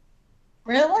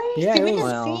 really, Yeah, we it didn't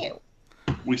was- see it.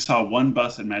 We saw one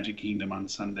bus at Magic Kingdom on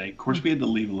Sunday. Of course, we had to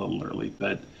leave a little early,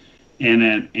 and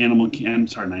at not Animal Kingdom.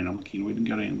 We didn't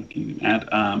go to Animal Kingdom.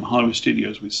 At Hollywood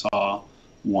Studios, we saw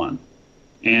one,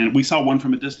 and we saw one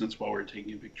from a distance while we were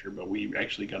taking a picture. But we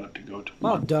actually got up to go to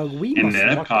Wow, one. Doug, we And must at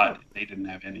have lucked Epcot, out. they didn't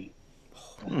have any.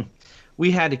 We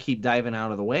had to keep diving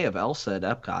out of the way of Elsa at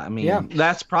Epcot. I mean, Yeah.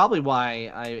 that's probably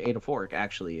why I ate a fork.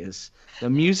 Actually, is the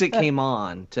music came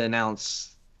on to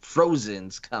announce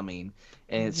Frozen's coming,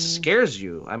 and it scares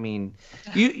you. I mean,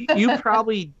 you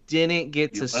probably didn't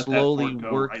get You to let that slowly fork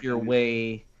go work right your through.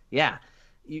 way. Yeah,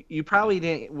 you probably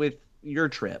didn't with your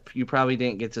trip. You probably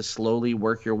didn't get to slowly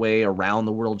work your way around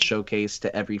the World Showcase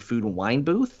to every food and wine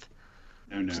booth.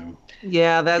 No.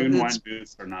 Yeah, Food and wine that's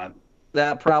booths are not.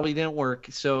 that probably didn't work.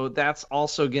 So that's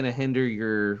also going to hinder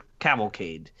your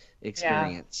cavalcade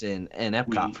experience in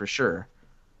Epcot We- for sure.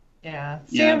 Yeah,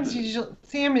 Yeah,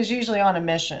 Sam is usually on a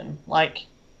mission. Like,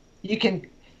 you can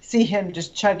see him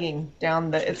just chugging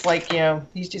down it's like,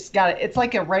 he's just got it. It's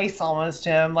like a race almost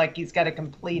to him. Like he's got to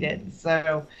complete it.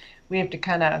 So we have to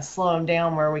kind of slow him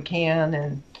down where we can.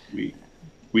 And We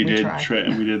did try.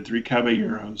 we did 3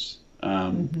 caballeros,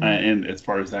 and as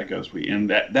far as that goes,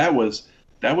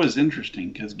 that was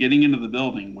interesting because getting into the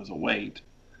building was a wait,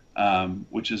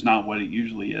 which is not what it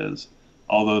usually is.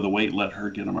 Although the wait let her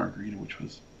get a margarita, which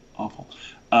was awful.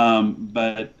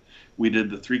 But we did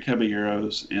the 3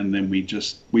 caballeros, and then we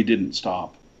didn't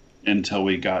stop until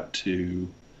we got to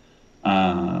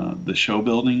the show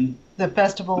building. The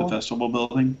festival. The festival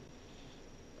building.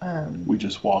 We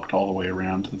just walked all the way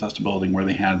around to the festival building where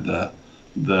they had the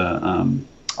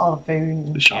all the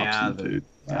food. the shops and the food.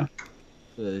 Yeah.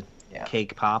 The Yeah.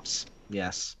 cake pops.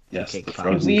 Yes. Yes, cake the pops.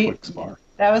 frozen We- Twix bar.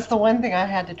 That was the one thing I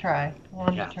had to try. I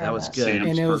wanted Yeah, to try that was good. Sam's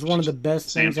And it was one of the first-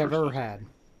 best things Sam's I've ever first. had.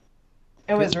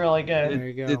 It was really good. There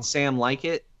you go. Did Sam like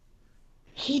it?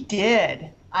 He did.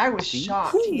 I was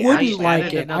shocked. Who He wouldn't actually like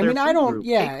added it? I another mean, I food don't. group,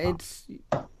 Yeah, cake it's.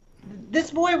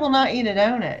 This boy will not eat a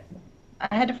donut.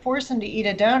 I had to force him to eat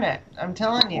a donut. I'm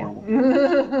telling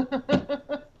you.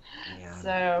 Yeah.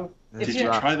 So, That's if Did you you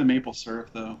rough. try the maple syrup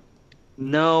though?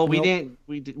 No, we Nope.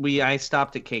 didn't. I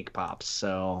stopped at cake pops,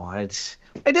 so I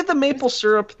did the maple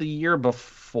syrup the year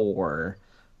before.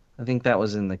 I think that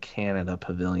was in the Canada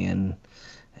Pavilion,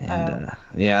 and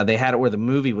yeah, they had it where the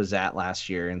movie was at last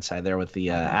year, inside there with the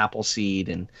apple seed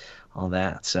and all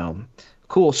that. So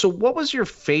cool. So, what was your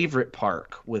favorite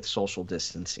park with social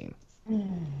distancing?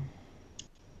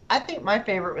 I think my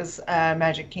favorite was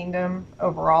Magic Kingdom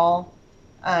overall.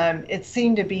 It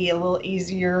seemed to be a little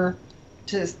easier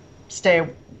to stay,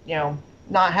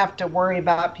 not have to worry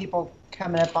about people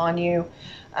coming up on you.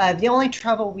 The only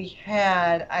trouble we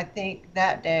had, I think,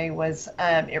 that day was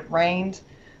it rained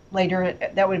later.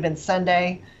 That would have been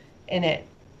Sunday, and it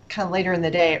kind of later in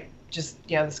the day, it just,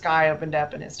 the sky opened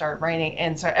up and it started raining.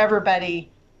 And so everybody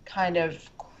kind of,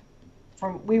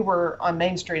 we were on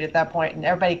Main Street at that point, and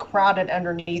everybody crowded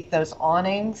underneath those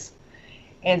awnings.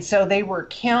 And so they were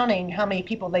counting how many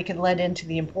people they could let into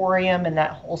the Emporium and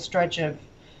that whole stretch of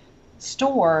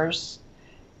stores.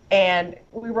 And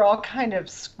we were all kind of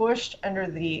squished under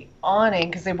the awning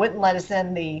because they wouldn't let us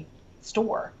in the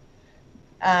store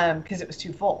because it was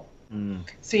too full.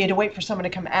 So you had to wait for someone to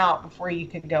come out before you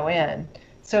could go in.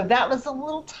 So that was a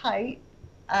little tight.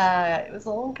 It was a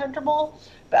little uncomfortable.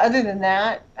 But other than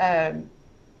that,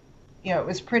 it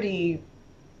was pretty,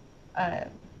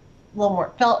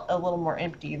 felt a little more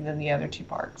empty than the other two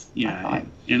parks. I Yeah, thought.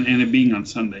 and it being on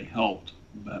Sunday helped,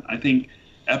 but I think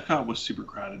Epcot was super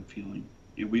crowded feeling.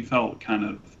 We felt kind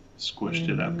of squished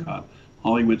at Epcot.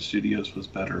 Hollywood Studios was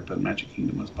better, but Magic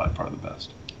Kingdom was by far the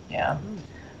best. Yeah.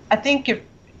 I think if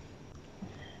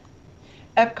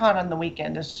Epcot on the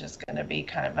weekend is just going to be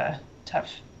kind of a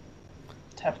tough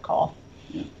call.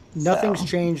 Nothing's So-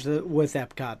 changed with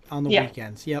Epcot on the Yeah.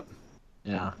 weekends. Yep.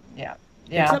 Yeah. Yeah.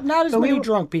 Except not as But many we-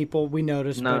 drunk people, we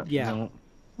noticed, No. but yeah. No.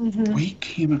 We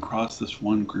came across this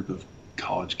one group of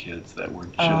college kids that were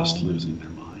just losing their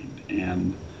mind,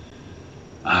 and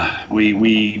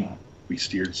we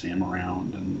steered Sam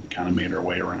around and kind of made our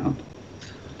way around.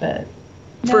 But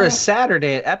For no. a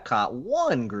Saturday at Epcot,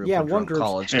 one group Yeah, of one drunk group's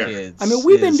college fair. kids. I mean,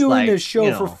 we've been is doing like, this show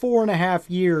you for know, 4.5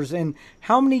 years, and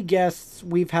how many guests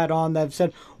we've had on that have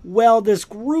said, well, this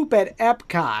group at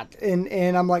Epcot,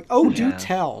 and I'm like, oh, do Yeah.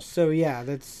 tell. So, yeah,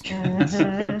 that's,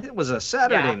 It was a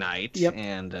Saturday Yeah. night, Yep.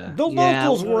 and the yeah,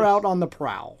 locals were out on the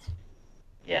prowl.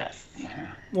 Yes.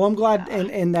 Well, I'm glad,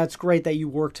 and that's great that you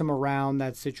worked him around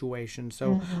that situation.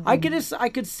 So I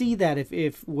could see that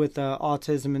if with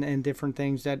autism and different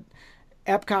things, that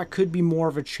Epcot could be more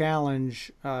of a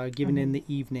challenge given in the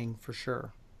evening for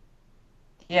sure.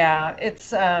 Yeah,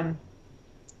 it's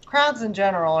crowds in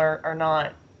general are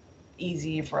not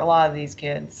easy for a lot of these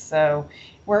kids. So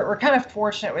we're kind of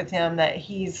fortunate with him that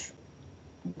he's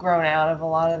grown out of a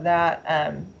lot of that.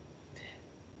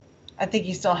 I think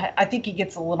he still I think he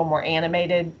gets a little more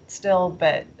animated still,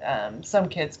 but some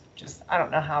kids just, I don't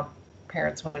know how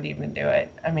parents would even do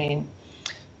it. I mean,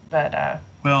 but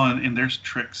Well, and there's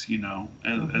tricks,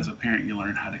 as a parent, you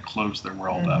learn how to close their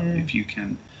world up. If you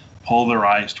can pull their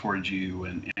eyes towards you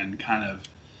and kind of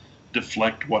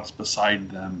deflect what's beside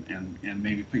them and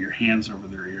maybe put your hands over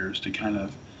their ears to kind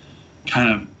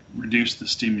of reduce the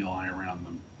stimuli around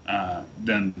them,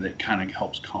 then that kind of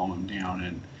helps calm them down.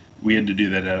 And we had to do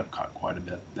that at Epcot quite a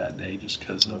bit that day just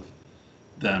because of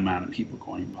the amount of people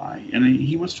going by. And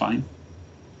he was fine.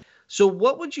 So,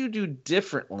 what would you do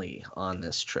differently on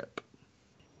this trip?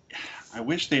 I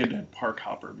wish they had had Park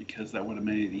Hopper because that would have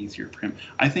made it easier for him.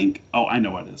 I think, I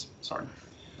know what it is. Sorry.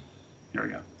 Here we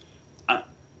go.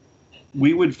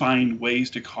 We would find ways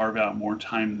to carve out more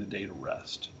time in the day to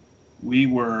rest.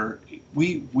 We've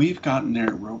gotten there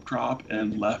at rope drop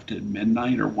and left at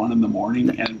midnight or 1 a.m.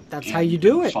 and That's how you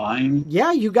do it. Fine.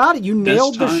 Yeah, you got it. You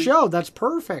nailed the time- show. That's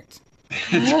perfect.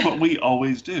 It's what we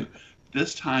always do.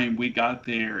 This time we got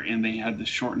there and they had the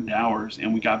shortened hours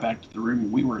and we got back to the room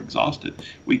and we were exhausted.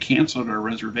 We canceled our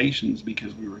reservations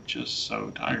because we were just so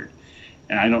tired.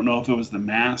 And I don't know if it was the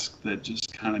mask that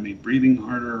just kind of made breathing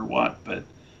harder or what, but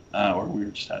or we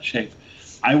were just out of shape.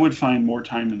 I would find more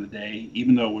time in the day,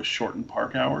 even though it was shortened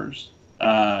park hours,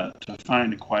 to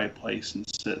find a quiet place and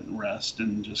sit and rest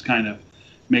and just kind of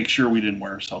make sure we didn't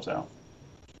wear ourselves out.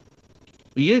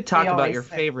 Well, you talk about always your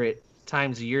say- favorite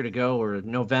times a year to go, or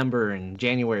November and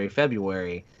January,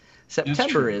 February.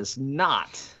 September true. is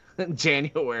not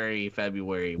January,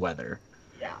 February weather.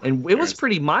 Yeah. And it was There's-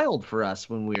 pretty mild for us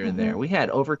when we were there. We had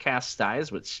overcast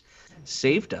skies, which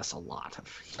saved us a lot of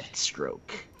heat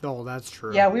stroke. Oh, that's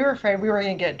true. Yeah, we were afraid we were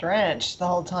going to get drenched the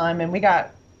whole time, and we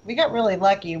got really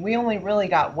lucky. We only really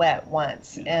got wet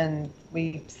once, and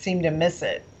we seemed to miss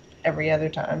it every other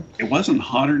time. It wasn't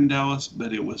hotter in Dallas,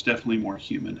 but it was definitely more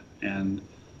humid. And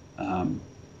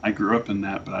I grew up in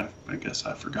that, but I guess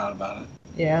I forgot about it.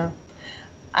 Yeah.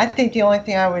 I think the only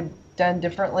thing I would done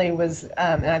differently was,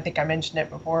 and I think I mentioned it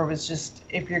before, was just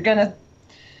if you're going to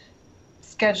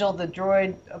schedule the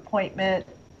droid appointment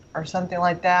or something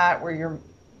like that where you're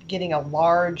getting a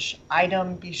large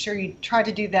item, be sure you try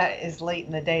to do that as late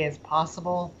in the day as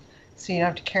possible so you don't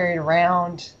have to carry it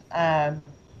around.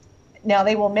 Now,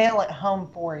 they will mail it home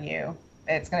for you.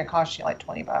 It's going to cost you like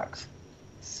 $20.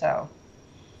 So,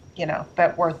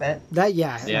 but worth it. Yeah,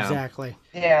 Yeah. exactly.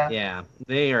 Yeah. Yeah,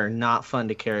 they are not fun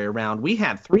to carry around. We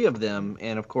had 3 of them,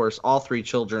 and of course, all 3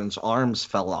 children's arms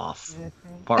fell off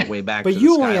partway back But to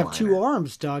you the only have Skyliner. 2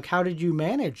 arms, Doug. How did you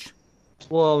manage?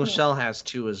 Well, Michelle has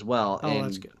 2 as well, Oh, and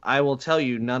that's good. I will tell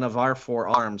you, none of our 4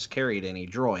 arms carried any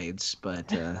droids,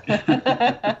 but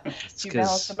it's You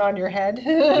balance 'cause- it on your head.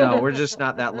 no, we're just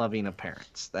not that loving of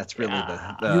parents. That's really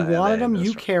the You wanted them, the-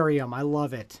 you carry them. I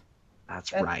love it.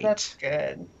 That's That's, right. That's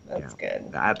good. That's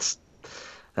good.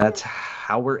 That's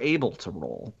how we're able to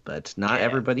roll, but not Yeah.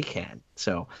 everybody can.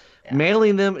 So Yeah.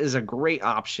 mailing them is a great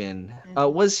option.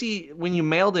 Was he, when you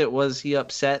mailed it, was he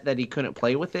upset that he couldn't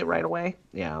play with it right away?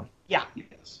 Yeah, Yeah,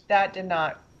 Yes. that did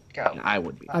not go. I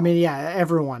would be. I mean, yeah,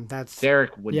 everyone. That's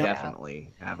Derek would Yeah.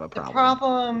 definitely have a The problem.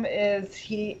 problem is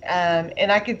he,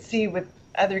 and I could see with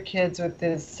other kids with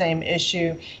this same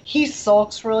issue, he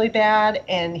sulks really bad,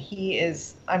 and he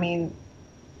is,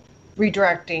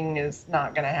 redirecting is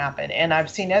not going to happen. And I've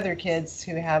seen other kids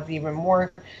who have even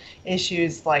more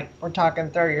issues, like we're talking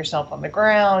throw yourself on the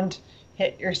ground,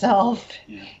 hit yourself,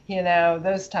 Yeah.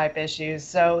 those type issues.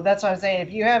 So that's what I'm saying.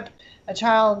 If you have a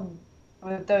child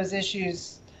with those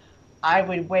issues, I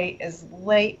would wait as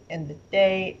late in the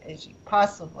day as you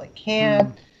possibly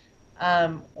can,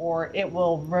 or it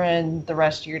will ruin the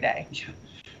rest of your day.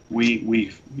 We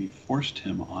forced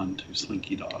him onto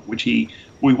Slinky Dog, which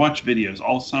we watch videos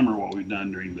all summer. What we've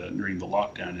done during the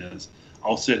lockdown is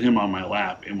I'll sit him on my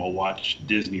lap and we'll watch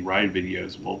Disney ride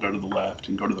videos. We'll go to the left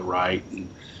and go to the right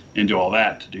and do all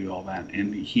that.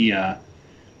 And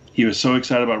he was so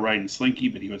excited about riding Slinky,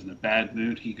 but he was in a bad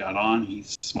mood. He got on, he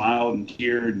smiled and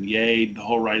cheered and yayed the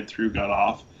whole ride through. Got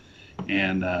off,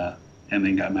 and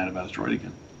then got mad about his droid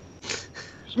again.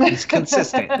 He's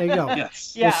consistent. there you go.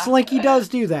 Yes. Yeah. Well, Slinky does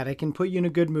do that. It can put you in a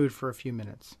good mood for a few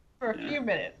minutes. For a few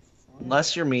minutes.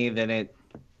 Unless you're me, then it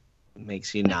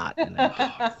makes you not. And then-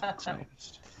 so,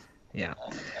 yeah.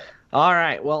 All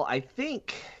right. Well, I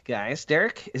think, guys,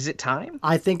 Derek, is it time?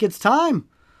 I think it's time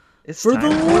It's for time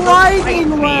the for lightning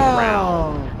lightning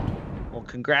round. Well,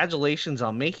 congratulations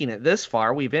on making it this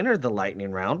far. We've entered the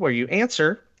lightning round where you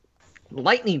answer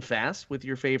lightning fast with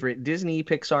your favorite Disney,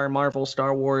 Pixar, Marvel,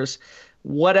 Star Wars,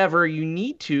 whatever you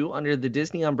need to under the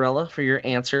Disney umbrella for your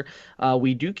answer.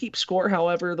 We do keep score,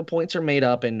 however, the points are made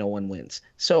up and no one wins.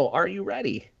 So, are you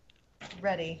ready?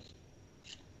 Ready.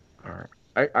 All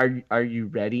right. Are you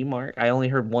ready, Mark? I only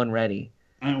heard one ready.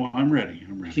 I'm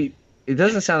ready. It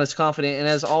doesn't sound as confident. And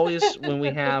as always, when we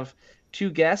have 2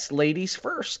 guests, ladies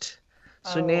first.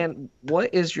 So, Oh. Nan,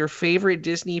 what is your favorite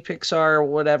Disney, Pixar,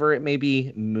 whatever it may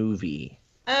be, movie?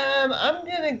 I'm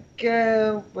gonna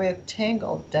go with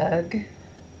Tangled, Doug.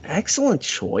 Excellent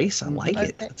choice. I like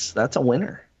it. Okay. That's a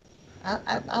winner. I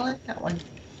like that one.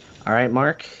 All right,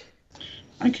 Mark.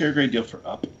 I care a great deal for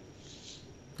Up.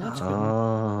 That's good.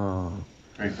 Oh,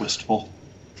 Very wistful.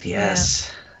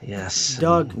 yes, yes.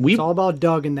 Doug. We It's all about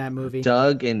Doug in that movie.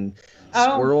 Doug and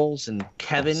Oh. squirrels and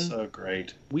Kevin. So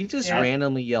great. We just Yeah.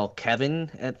 randomly yell Kevin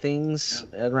at things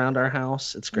around our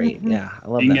house. It's great. Mhm. Yeah, I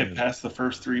love You can that. get movie. past the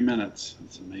first 3 minutes.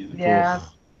 It's amazing. Yeah.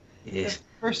 Yeah. The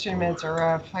first 2 minutes are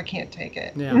rough. I can't take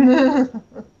it. Yeah.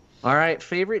 All right,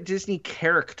 favorite Disney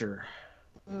character.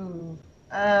 Ooh.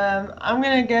 I'm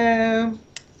gonna go.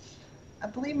 I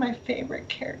believe my favorite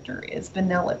character is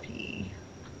Vanellope.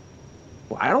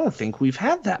 Well, I don't think we've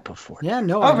had that before. Yeah,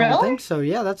 no, Oh, I don't really? think so.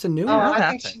 Yeah, that's a new Oh, one. I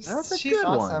that's think a she's good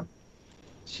one. awesome.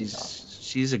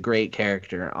 She's a great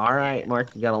character. All right,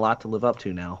 Mark, you got a lot to live up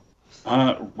to now.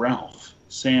 Ralph.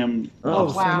 Sam. Oh,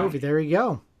 loves it's a wow. movie. There you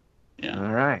go. Yeah.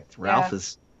 All right, Ralph Yeah.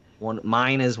 is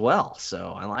mine as well,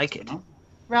 so I like it.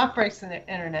 Ralph Breaks the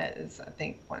Internet is, I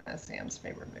think, one of Sam's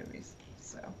favorite movies.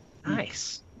 So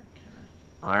Nice.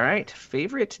 All right.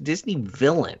 Favorite Disney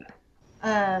villain?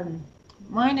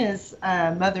 mine is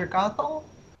Mother Gothel.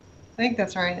 I think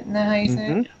that's right. Isn't that how you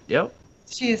say it? Yep.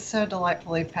 She is so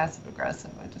delightfully passive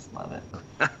aggressive. I just love it.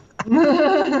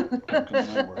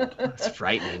 That's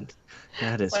frightening.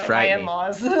 That is Like my frightening.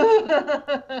 in-laws.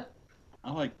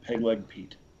 I like Peg Leg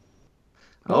Pete.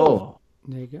 Oh,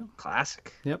 There you go.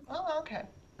 classic. Oh, okay.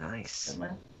 Nice. Good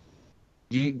one.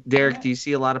 Derek, do you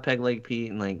see a lot of Peg Leg Pete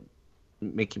and like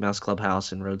Mickey Mouse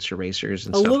Clubhouse and Roadster Racers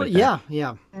and A stuff little, like that?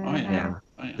 yeah. Oh, yeah. Yeah.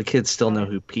 Oh, yeah. The kids still know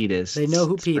who Pete is. They know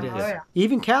who It's Pete pretty is. Oh, good. yeah.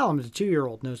 Even Callum, the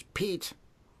 2-year-old, knows Pete.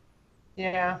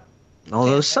 Yeah.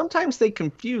 Although sometimes they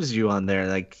confuse you on there.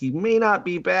 Like, he may not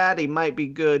be bad, he might be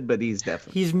good, but he's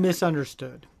definitely. He's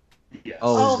misunderstood. Yes.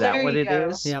 Oh, Oh, is that there what you it go.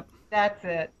 is? Yep. That's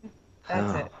it.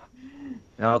 That's Oh. it.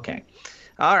 Okay.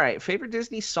 All right. Favorite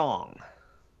Disney song?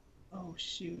 Oh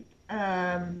shoot.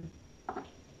 Oh,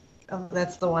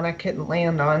 that's the one I couldn't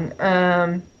land on.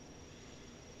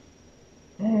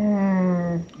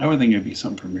 I would think it'd be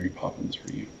something from Mary Poppins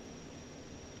for you.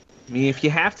 I mean, if you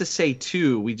have to say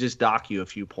two, we just dock you a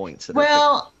few points. that are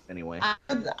Well, picked anyway.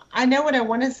 I know what I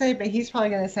want to say, but he's probably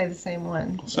going to say the same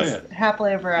one. Say it.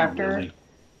 Happily Ever Oh, After really?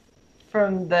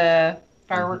 from the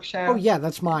fireworks show. Oh, yeah,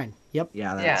 that's mine. Yep.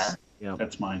 Yeah, that's. Yeah.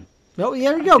 That's mine. Oh,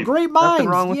 there you go. Great minds. Nothing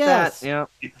wrong with yes. that. Yeah.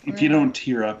 If you don't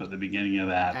tear up at the beginning of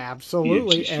that,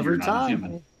 Absolutely. it's just- Every you're not time.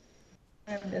 human.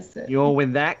 I missed it. You know,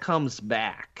 when that comes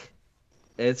back,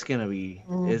 it's gonna be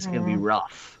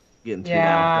rough getting through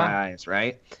Yeah. that guys,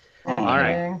 right? Oh, All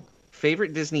right.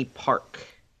 Favorite Disney park?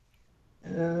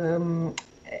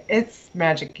 It's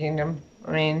Magic Kingdom.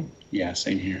 I mean, Yeah,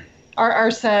 same here. our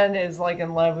son is like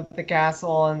in love with the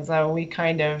castle, and so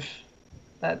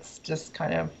that's just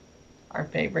kind of our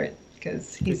favorite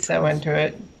because he's so into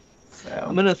it. I'm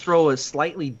So gonna throw a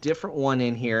slightly different one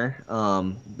in here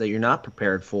that you're not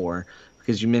prepared for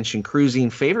because you mentioned cruising.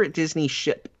 Favorite Disney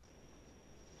ship?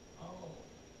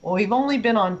 well, we've only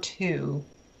been on 2.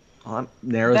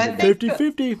 Narrows That- it down.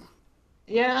 50-50.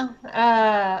 Yeah,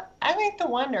 I think the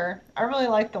Wonder. I really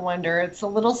like the Wonder. It's a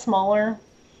little smaller.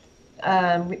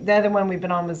 The other one we've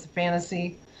been on was the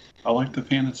Fantasy. I like the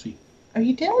fantasy. Oh,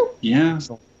 you do? Yeah.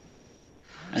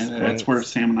 And that's where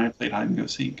Sam and I played hide and go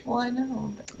seek. Well, I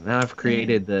know. But Now I've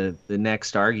created the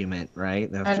next argument, right?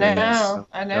 I know.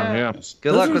 I know. Yeah. Yes.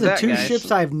 Good Those luck are with the that, 2 guys.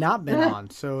 ships I've not been on,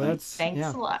 so that's Thanks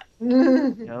yeah. a lot.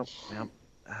 Yep.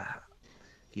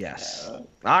 Yes.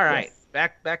 All right.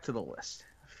 Yes. Back to the list.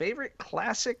 Favorite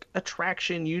classic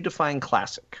attraction? You define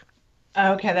classic.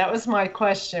 Okay, that was my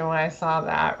question when I saw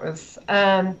that. Was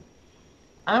I'm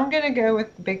gonna go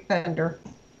with Big Thunder.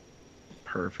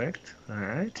 Perfect. All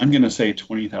right. I'm going to say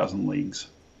 20,000 Leagues.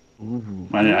 Ooh.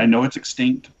 I know it's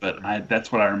extinct, but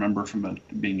that's what I remember from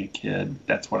being a kid.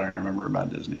 That's what I remember about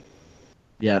Disney.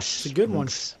 Yes. It's a good one.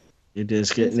 It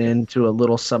is getting into a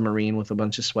little submarine with a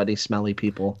bunch of sweaty, smelly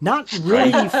people. Not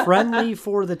really friendly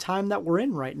for the time that we're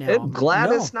in right now. I'm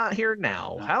glad No. it's not here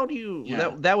now. How do you?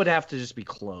 Yeah. That would have to just be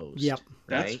closed. Yep.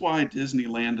 That's right? why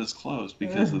Disneyland is closed,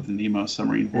 because of the Nemo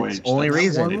submarine voyage. only That's-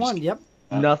 reason. they One, just- yep.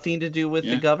 Nothing to do with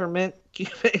the Yeah. government.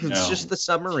 It's No. just the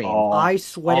submarine. all- I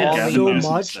sweated all Gavin so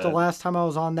Newsom much the said. last time I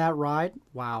was on that ride.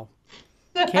 Wow.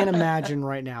 Can't imagine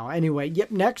right now. Anyway,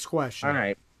 yep, next question. All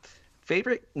right.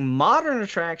 Favorite modern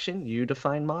attraction? You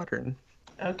define modern.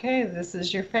 Okay, this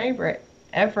is your favorite,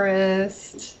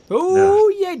 Everest. Oh,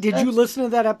 yeah. Did you listen to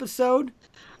that episode?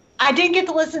 I didn't get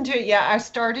to listen to it yet. I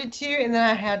started to, and then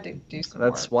I had to do some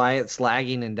That's more. why it's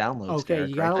lagging in downloads. Okay, Derek,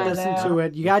 you got to right there. listen I to know.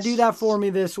 it. You got to do that for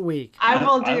me this week. I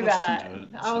will I do listened that. to it,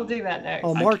 I will so- do that next.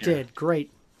 Oh, I Mark care. did.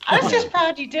 Great. I was just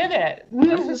proud you did it.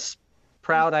 I'm just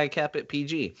proud I kept it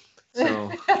PG.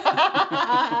 So,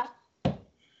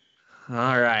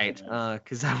 all right.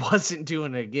 Because I wasn't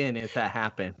doing it again if that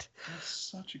happened. That's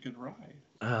such a good ride.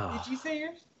 Oh. Did you say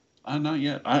yours? Not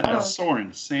yet. Oh.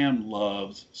 Soarin'. Sam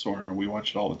loves Soarin'. We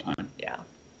watch it all the time. Yeah.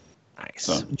 Nice.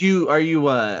 So- Are you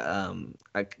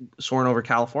soaring over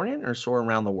California or soaring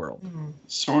around the world?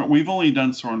 Soarin'. We've only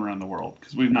done Soarin' around the world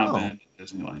because we've not Oh. been to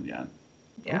Disneyland yet.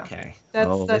 Yeah. Okay. That's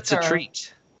it's a our-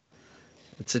 treat.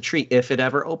 It's a treat. If it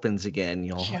ever opens again,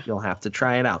 you'll have to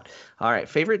try it out. All right.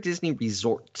 Favorite Disney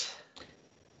resort?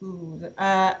 Ooh,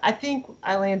 I think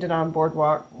I landed on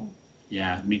Boardwalk.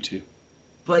 Yeah, me too.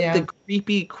 But Yeah. the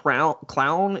creepy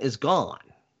clown is gone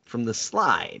from the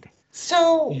slide.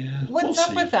 So Yeah, what's we'll up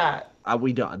see. with that?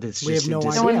 We don't. It's We just have no it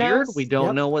idea. No one disappeared. knows? We don't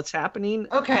Yep. know what's happening.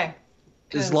 Okay.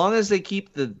 As 'Cause- long as they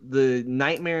keep the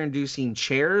nightmare-inducing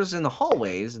chairs in the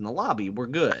hallways in the lobby, we're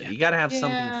good. You got to have something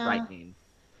Yeah. frightening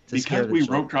to scare Because the we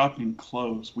children. rope dropped in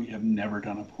clothes, we have never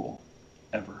done a pool.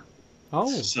 Ever.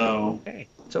 Oh, So Okay,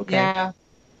 it's okay. Yeah.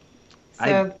 I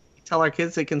So tell our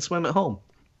kids they can swim at home.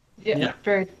 yeah,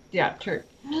 true.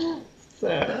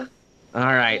 So All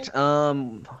right.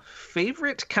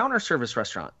 Favorite counter service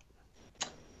restaurant?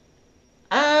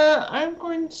 I'm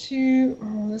going to.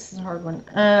 Oh, this is a hard one.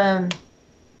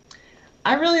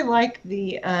 I really like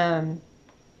the. I'm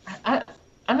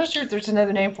not sure if there's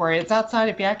another name for it. It's outside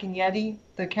of Yak and Yeti,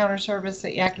 the counter service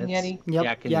at Yak and Yeti. Yep,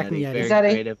 Yak and Yak and Yeti. Yeti. Very Is that it?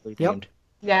 creatively Yep. named.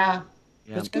 Yeah,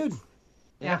 Yeah. that's good.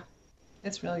 yeah,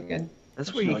 it's really good.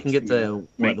 That's where I you like can get the seeing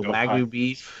the mango Wagyu pie.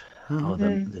 beef. Oh,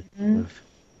 Mhm. Mhm.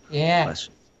 Yeah.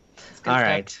 question. It's good All stuff.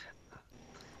 right.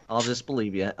 I'll just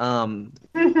believe you.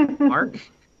 Mark?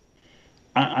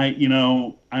 I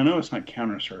know it's not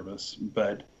counter service,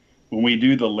 but when we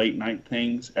do the late night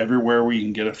things, everywhere where you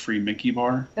can get a free Mickey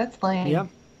bar, That's lame. Yeah,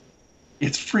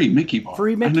 it's free Mickey bar.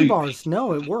 free I know Mickey you- bars.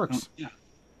 No, it works. Yeah.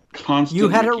 Constant. You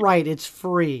had it Mickey- right. It's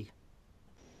free.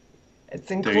 It's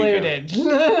you go. included.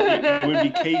 It would be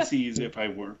Casey's if I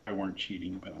weren't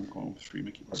cheating, but I'm going with free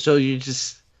Mickey bars. So you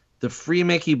just the free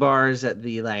Mickey bars at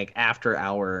the like after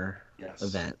hour Yes.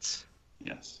 events.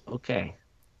 Yes. Okay.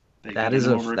 They That can is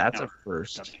get a over that's a counter.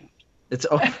 first. Gotta count. It's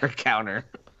over counter.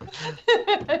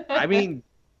 I mean,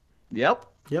 yep.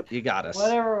 Yep. You got us.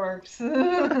 Whatever works.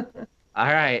 All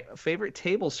right. Favorite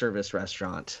table service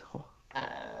restaurant?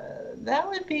 That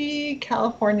would be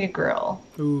California Grill.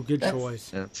 Ooh, good That's- choice.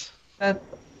 That's That's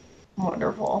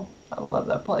wonderful. I love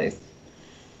that place.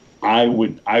 I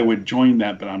would join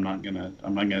that, but I'm not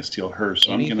gonna steal her.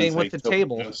 So I'm Anything gonna say with the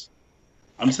table. Topolino's.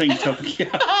 I'm saying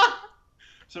yeah.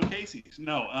 So Casey's.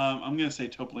 No, I'm gonna say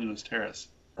Topolino's Terrace.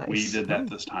 We nice. did that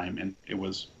this time, and it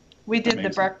was We did the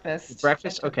Amazing. breakfast.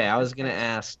 Breakfast? Okay, I was gonna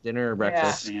ask dinner or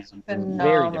breakfast. Sam.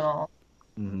 Phenomenal.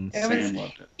 Mhm. It was Sam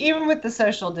loved it. even with the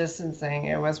social distancing,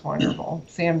 it was wonderful.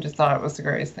 Sam just thought it was the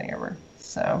greatest thing ever.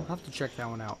 So I'll have to check that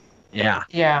one out. Yeah.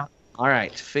 yeah, All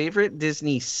right. Favorite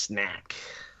Disney snack?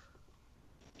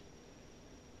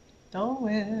 Dole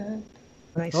Whip.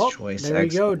 Nice Oh, choice. there you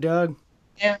go, Excellent.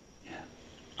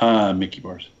 Doug. Mickey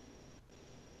bars.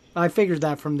 I figured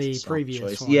that from the Solid previous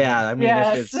choice. one. Yeah, I mean,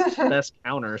 Yes. if it's best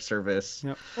counter service.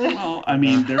 Yep. Well, I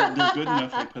mean, they're good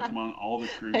enough. They put them on all the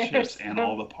cruise They're ships and so-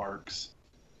 all the parks.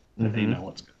 That they Mhm. know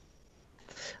what's good.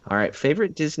 All right.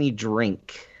 Favorite Disney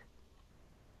drink?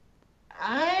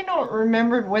 I don't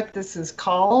remember what this is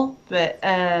called, but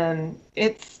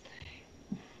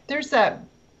there's that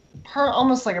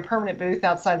almost like a permanent booth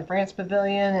outside the France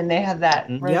Pavilion, and they have that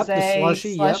Mhm. rosé Yep,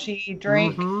 the slushy, yep.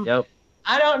 drink. Mhm. Yep.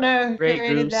 I don't know who Grey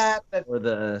created Goose that, but or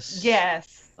the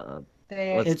yes, Uh,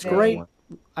 they, It's they- great.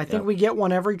 I think Yep. we get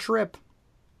one every trip.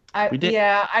 We did.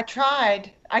 Yeah, I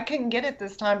tried. I couldn't get it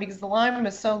this time because the line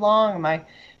was so long.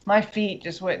 My feet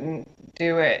just wouldn't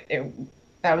do it.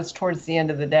 That was towards the end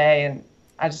of the day, and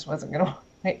I just wasn't gonna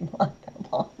wait in line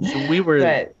that long. So we were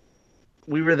But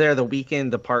there the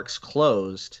weekend the parks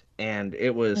closed, and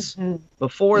it was mhm.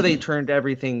 before they turned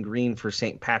everything green for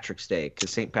St. Patrick's Day,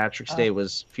 because St. Patrick's Day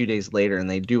was a few days later, and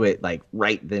they do it like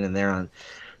right then and there on.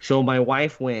 So my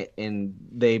wife went, and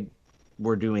they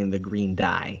were doing the green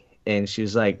dye, and she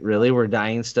was like, "Really, we're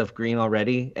dyeing stuff green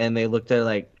already?" And they looked at her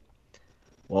like,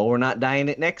 "Well, we're not dyeing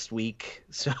it next week."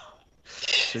 So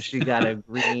she got a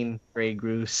green Grey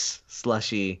Goose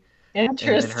slushy, and then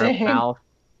her Interesting. mouth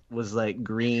was like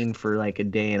green for like a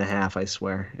day and a half. I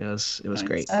swear it was Nice.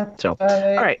 great. That's So,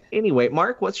 funny. all right. Anyway,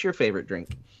 Mark, what's your favorite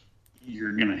drink?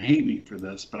 You're gonna hate me for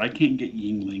this, but I can't get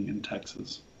Yingling in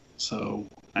Texas, so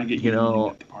I get You Yingling know,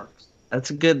 at the parks. That's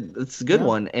a good Yeah.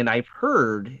 one, and I've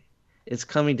heard it's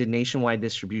coming to nationwide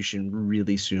distribution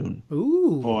really soon.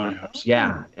 Ooh. Boy, I hope so.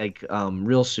 Yeah, like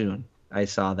real soon. I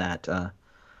saw that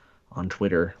on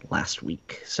Twitter last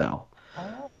week. So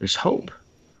Oh, there's hope.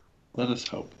 Let us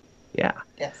hope. Yeah.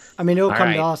 yes. I mean, it'll All come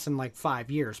right. to us in like 5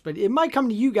 years, but it might come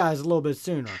to you guys a little bit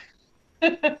sooner.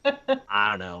 I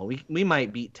don't know. We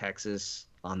might beat Texas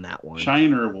on that one.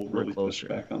 Shiner will We're really push closer.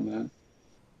 back on that.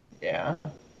 Yeah.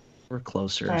 We're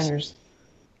closer. Shiners.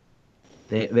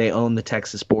 They own the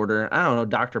Texas border. I don't know.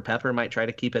 Dr. Pepper might try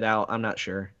to keep it out. I'm not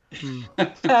sure. Hmm. All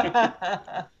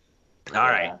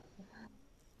right.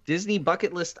 Disney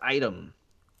bucket list item.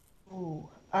 Ooh.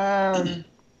 Don't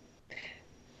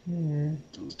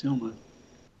steal mine.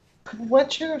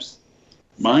 What's yours?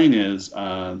 Mine is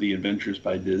The Adventures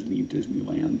by Disney,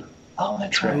 Disneyland. Oh,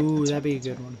 that's right. Ooh, That's that'd be a right.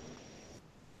 good one.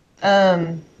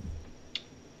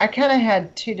 I kind of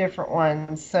had two different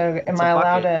ones. So am It's I a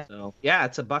allowed bucket, to? So, yeah,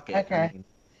 it's a bucket. Okay.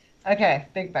 Okay,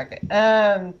 big bucket.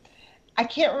 I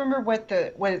can't remember what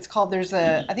it's called. I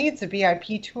think it's a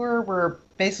VIP tour where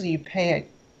basically you pay a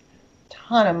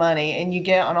ton of money and you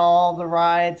get on all the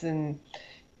rides and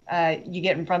You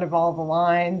get in front of all the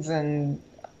lines, and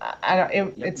I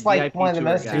don't. It's like VIP one of the tour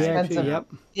most guide. expensive. Yep.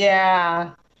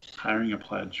 Yeah. Hiring a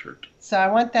plaid shirt. So I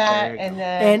want that, There you and go.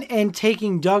 then And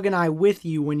taking Doug and I with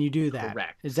you when you do that.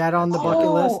 Correct. Is that on the That's bucket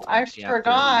oh, list? I Yeah,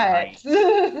 forgot.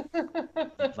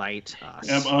 Invite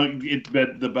us.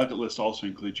 But the bucket list also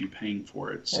includes you paying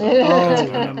for it. So Oh, that's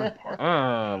kind of remember. my part.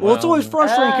 Well, it's always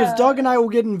frustrating because Ah. Doug and I will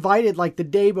get invited like the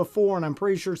day before, and I'm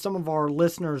pretty sure some of our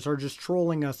listeners are just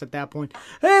trolling us at that point.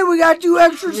 Hey, we got 2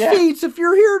 extra Yeah. seats. If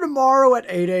you're here tomorrow at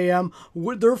 8 a.m.,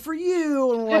 they're for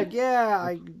you. And we're like,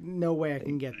 no way I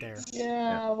can get there.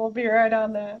 Yeah, we'll be right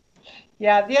on that.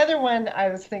 Yeah, the other one I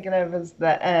was thinking of is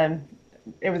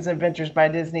it was Adventures by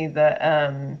Disney. They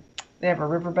have a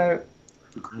riverboat,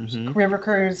 river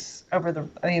cruise over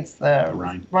I think it's the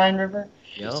Rhine. River.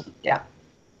 Yep. Yeah,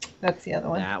 that's the other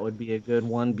one. That would be a good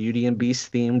one. Beauty and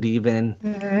Beast themed even.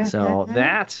 So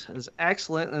that is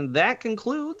excellent. And that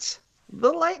concludes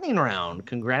the lightning round.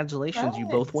 Congratulations. You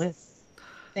both win.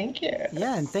 Thank you.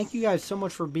 Yeah, and thank you guys so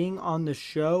much for being on the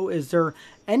show. Is there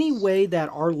any way that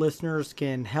our listeners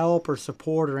can help or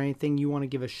support or anything you want to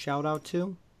give a shout out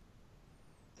to?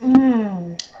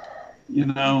 You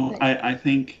know, I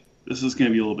think this is going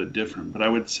to be a little bit different, but I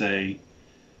would say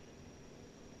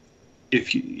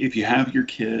if you have your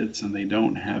kids and they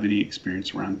don't have any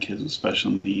experience around kids with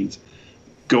special needs,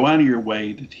 go out of your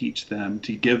way to teach them,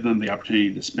 to give them the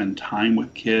opportunity to spend time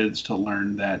with kids, to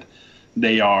learn that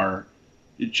they are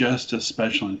just as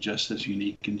special and just as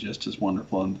unique and just as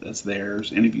wonderful as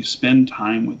theirs. And if you spend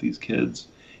time with these kids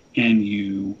and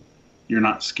you're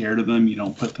not scared of them, you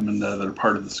don't put them in the other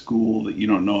part of the school that you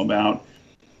don't know about,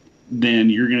 then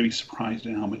you're going to be surprised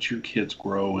at how much your kids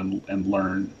grow and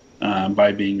learn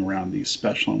by being around these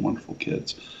special and wonderful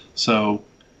kids. So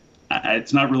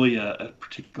it's not really a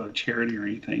particular charity or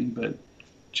anything, but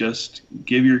just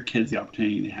give your kids the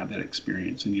opportunity to have that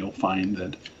experience, and you'll find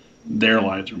that their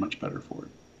lives are much better for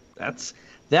it.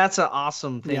 That's an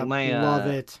awesome thing. Yep, love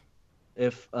it.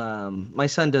 If my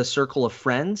son does Circle of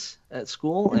Friends at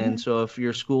school, and so if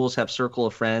your schools have Circle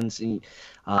of Friends and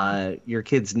your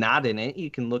kid's not in it,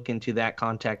 you can look into that,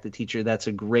 contact the teacher. That's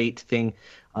a great thing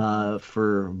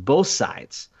for both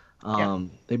sides.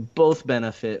 They both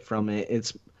benefit from it.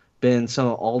 It's been some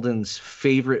of Alden's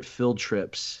favorite field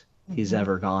trips he's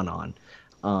ever gone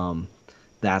on.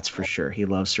 That's for sure. He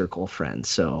loves Circle of Friends.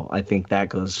 So I think that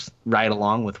goes right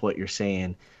along with what you're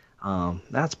saying.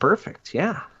 That's perfect.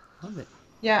 Yeah. Love it.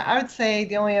 Yeah, I would say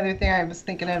the only other thing I was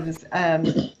thinking of is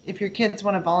if your kids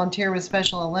want to volunteer with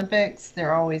Special Olympics,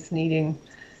 they're always needing,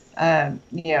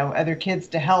 other kids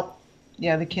to help,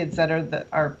 the kids that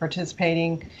are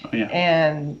participating. Oh, yeah.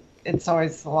 And it's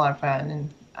always a lot of fun, and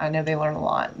I know they learn a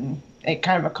lot, and it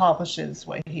kind of accomplishes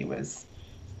what he was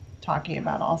talking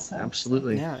about also.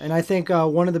 Absolutely. Yeah, and I think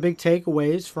one of the big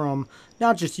takeaways from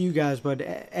not just you guys, but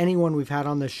anyone we've had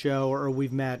on the show or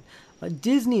we've met,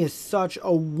 Disney is such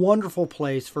a wonderful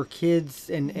place for kids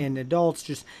and adults,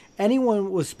 just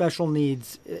anyone with special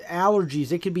needs,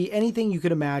 allergies, it could be anything you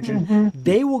could imagine.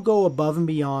 They will go above and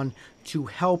beyond to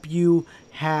help you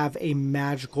have a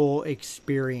magical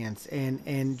experience.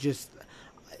 And just,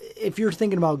 if you're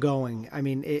thinking about going, I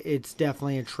mean, it's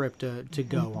definitely a trip to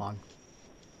go on.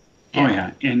 Oh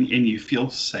yeah, and you feel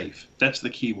safe. That's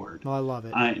the key word. Oh, I love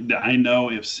it. I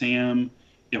know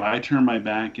if I turn my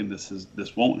back, and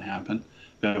this won't happen,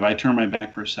 but if I turn my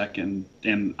back for a second,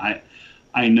 and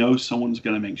I know someone's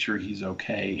going to make sure he's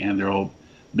okay, and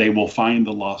they will find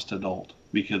the lost adult,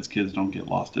 because kids don't get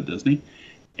lost at Disney,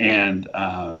 and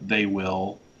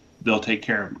they'll take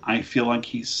care of him. I feel like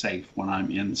he's safe when I'm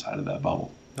inside of that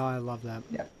bubble. Oh, I love that.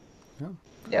 Yep. Yeah.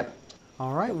 Yep.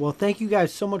 All right. Well, thank you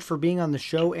guys so much for being on the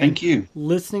show and Thank you.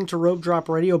 listening to Rope Drop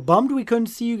Radio. Bummed we couldn't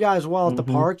see you guys well at the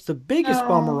parks. The biggest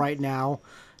bummer right now,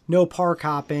 no park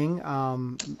hopping.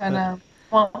 I know.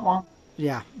 Wah, wah.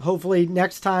 Yeah. Hopefully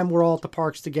next time we're all at the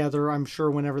parks together. I'm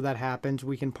sure whenever that happens,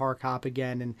 we can park hop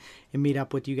again and meet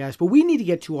up with you guys. But we need to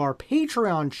get to our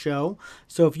Patreon show.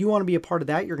 So if you want to be a part of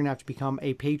that, you're going to have to become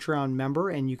a Patreon member,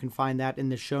 and you can find that in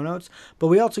the show notes. But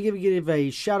we also give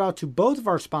a shout out to both of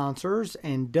our sponsors.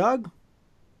 And Doug?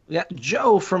 Yeah,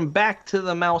 Joe from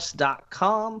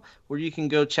backtothemouse.com, where you can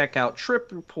go check out trip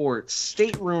reports,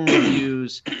 stateroom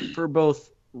reviews for both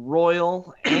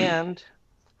Royal and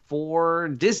for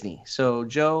Disney. So,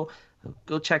 Joe,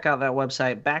 go check out that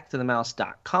website,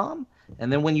 backtothemouse.com.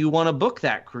 And then when you want to book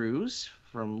that cruise,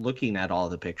 from looking at all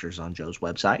the pictures on Joe's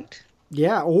website,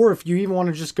 Yeah, or if you even want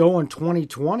to just go in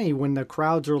 2020 when the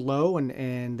crowds are low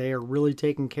and they are really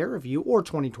taking care of you, or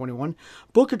 2021,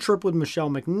 book a trip with Michelle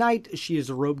McKnight. She is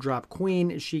a rope drop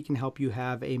queen. She can help you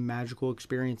have a magical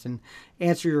experience and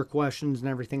answer your questions and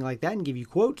everything like that and give you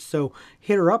quotes. So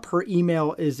hit her up. Her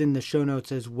email is in the show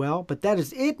notes as well. But that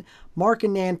is it. Mark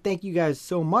and Nan, thank you guys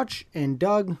so much. And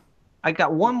Doug, I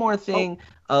got one more thing.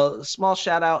 A small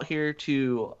shout out here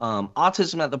to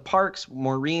Autism at the Parks,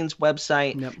 Maureen's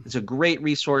website. Yep. It's a great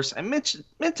resource. I meant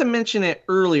to mention it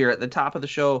earlier at the top of the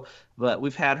show, but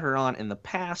we've had her on in the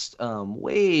past,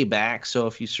 way back. So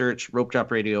if you search Rope Drop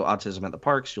Radio Autism at the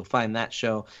Parks, you'll find that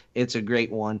show. It's a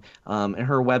great one. And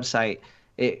her website,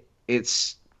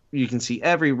 it's you can see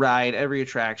every ride, every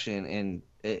attraction, and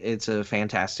it's a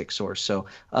fantastic source. So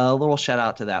a little shout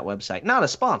out to that website. Not a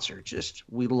sponsor, just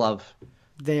we love.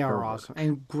 they are awesome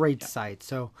and great site.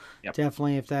 So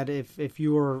definitely if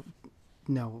you are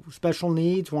special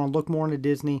needs, want to look more into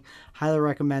Disney, highly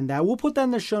recommend that. We'll put that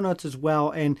in the show notes as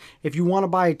well. And if you want to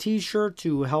buy a t-shirt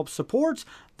to help support,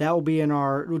 that will be in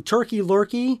our Turkey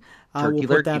Lurkey. We'll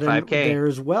put that 5K. in there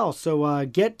as well. So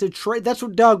get to train. That's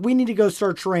what, Doug, we need to go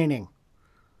start training.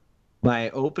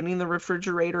 By opening the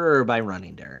refrigerator or by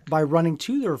running, Derek? By running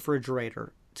to the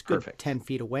refrigerator. It's good. Perfect. 10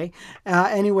 feet away.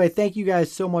 Anyway, thank you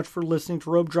guys so much for listening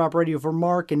to Rope Drop Radio. For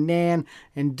Mark and Nan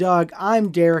and Doug,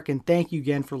 I'm Derek, and thank you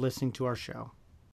again for listening to our show.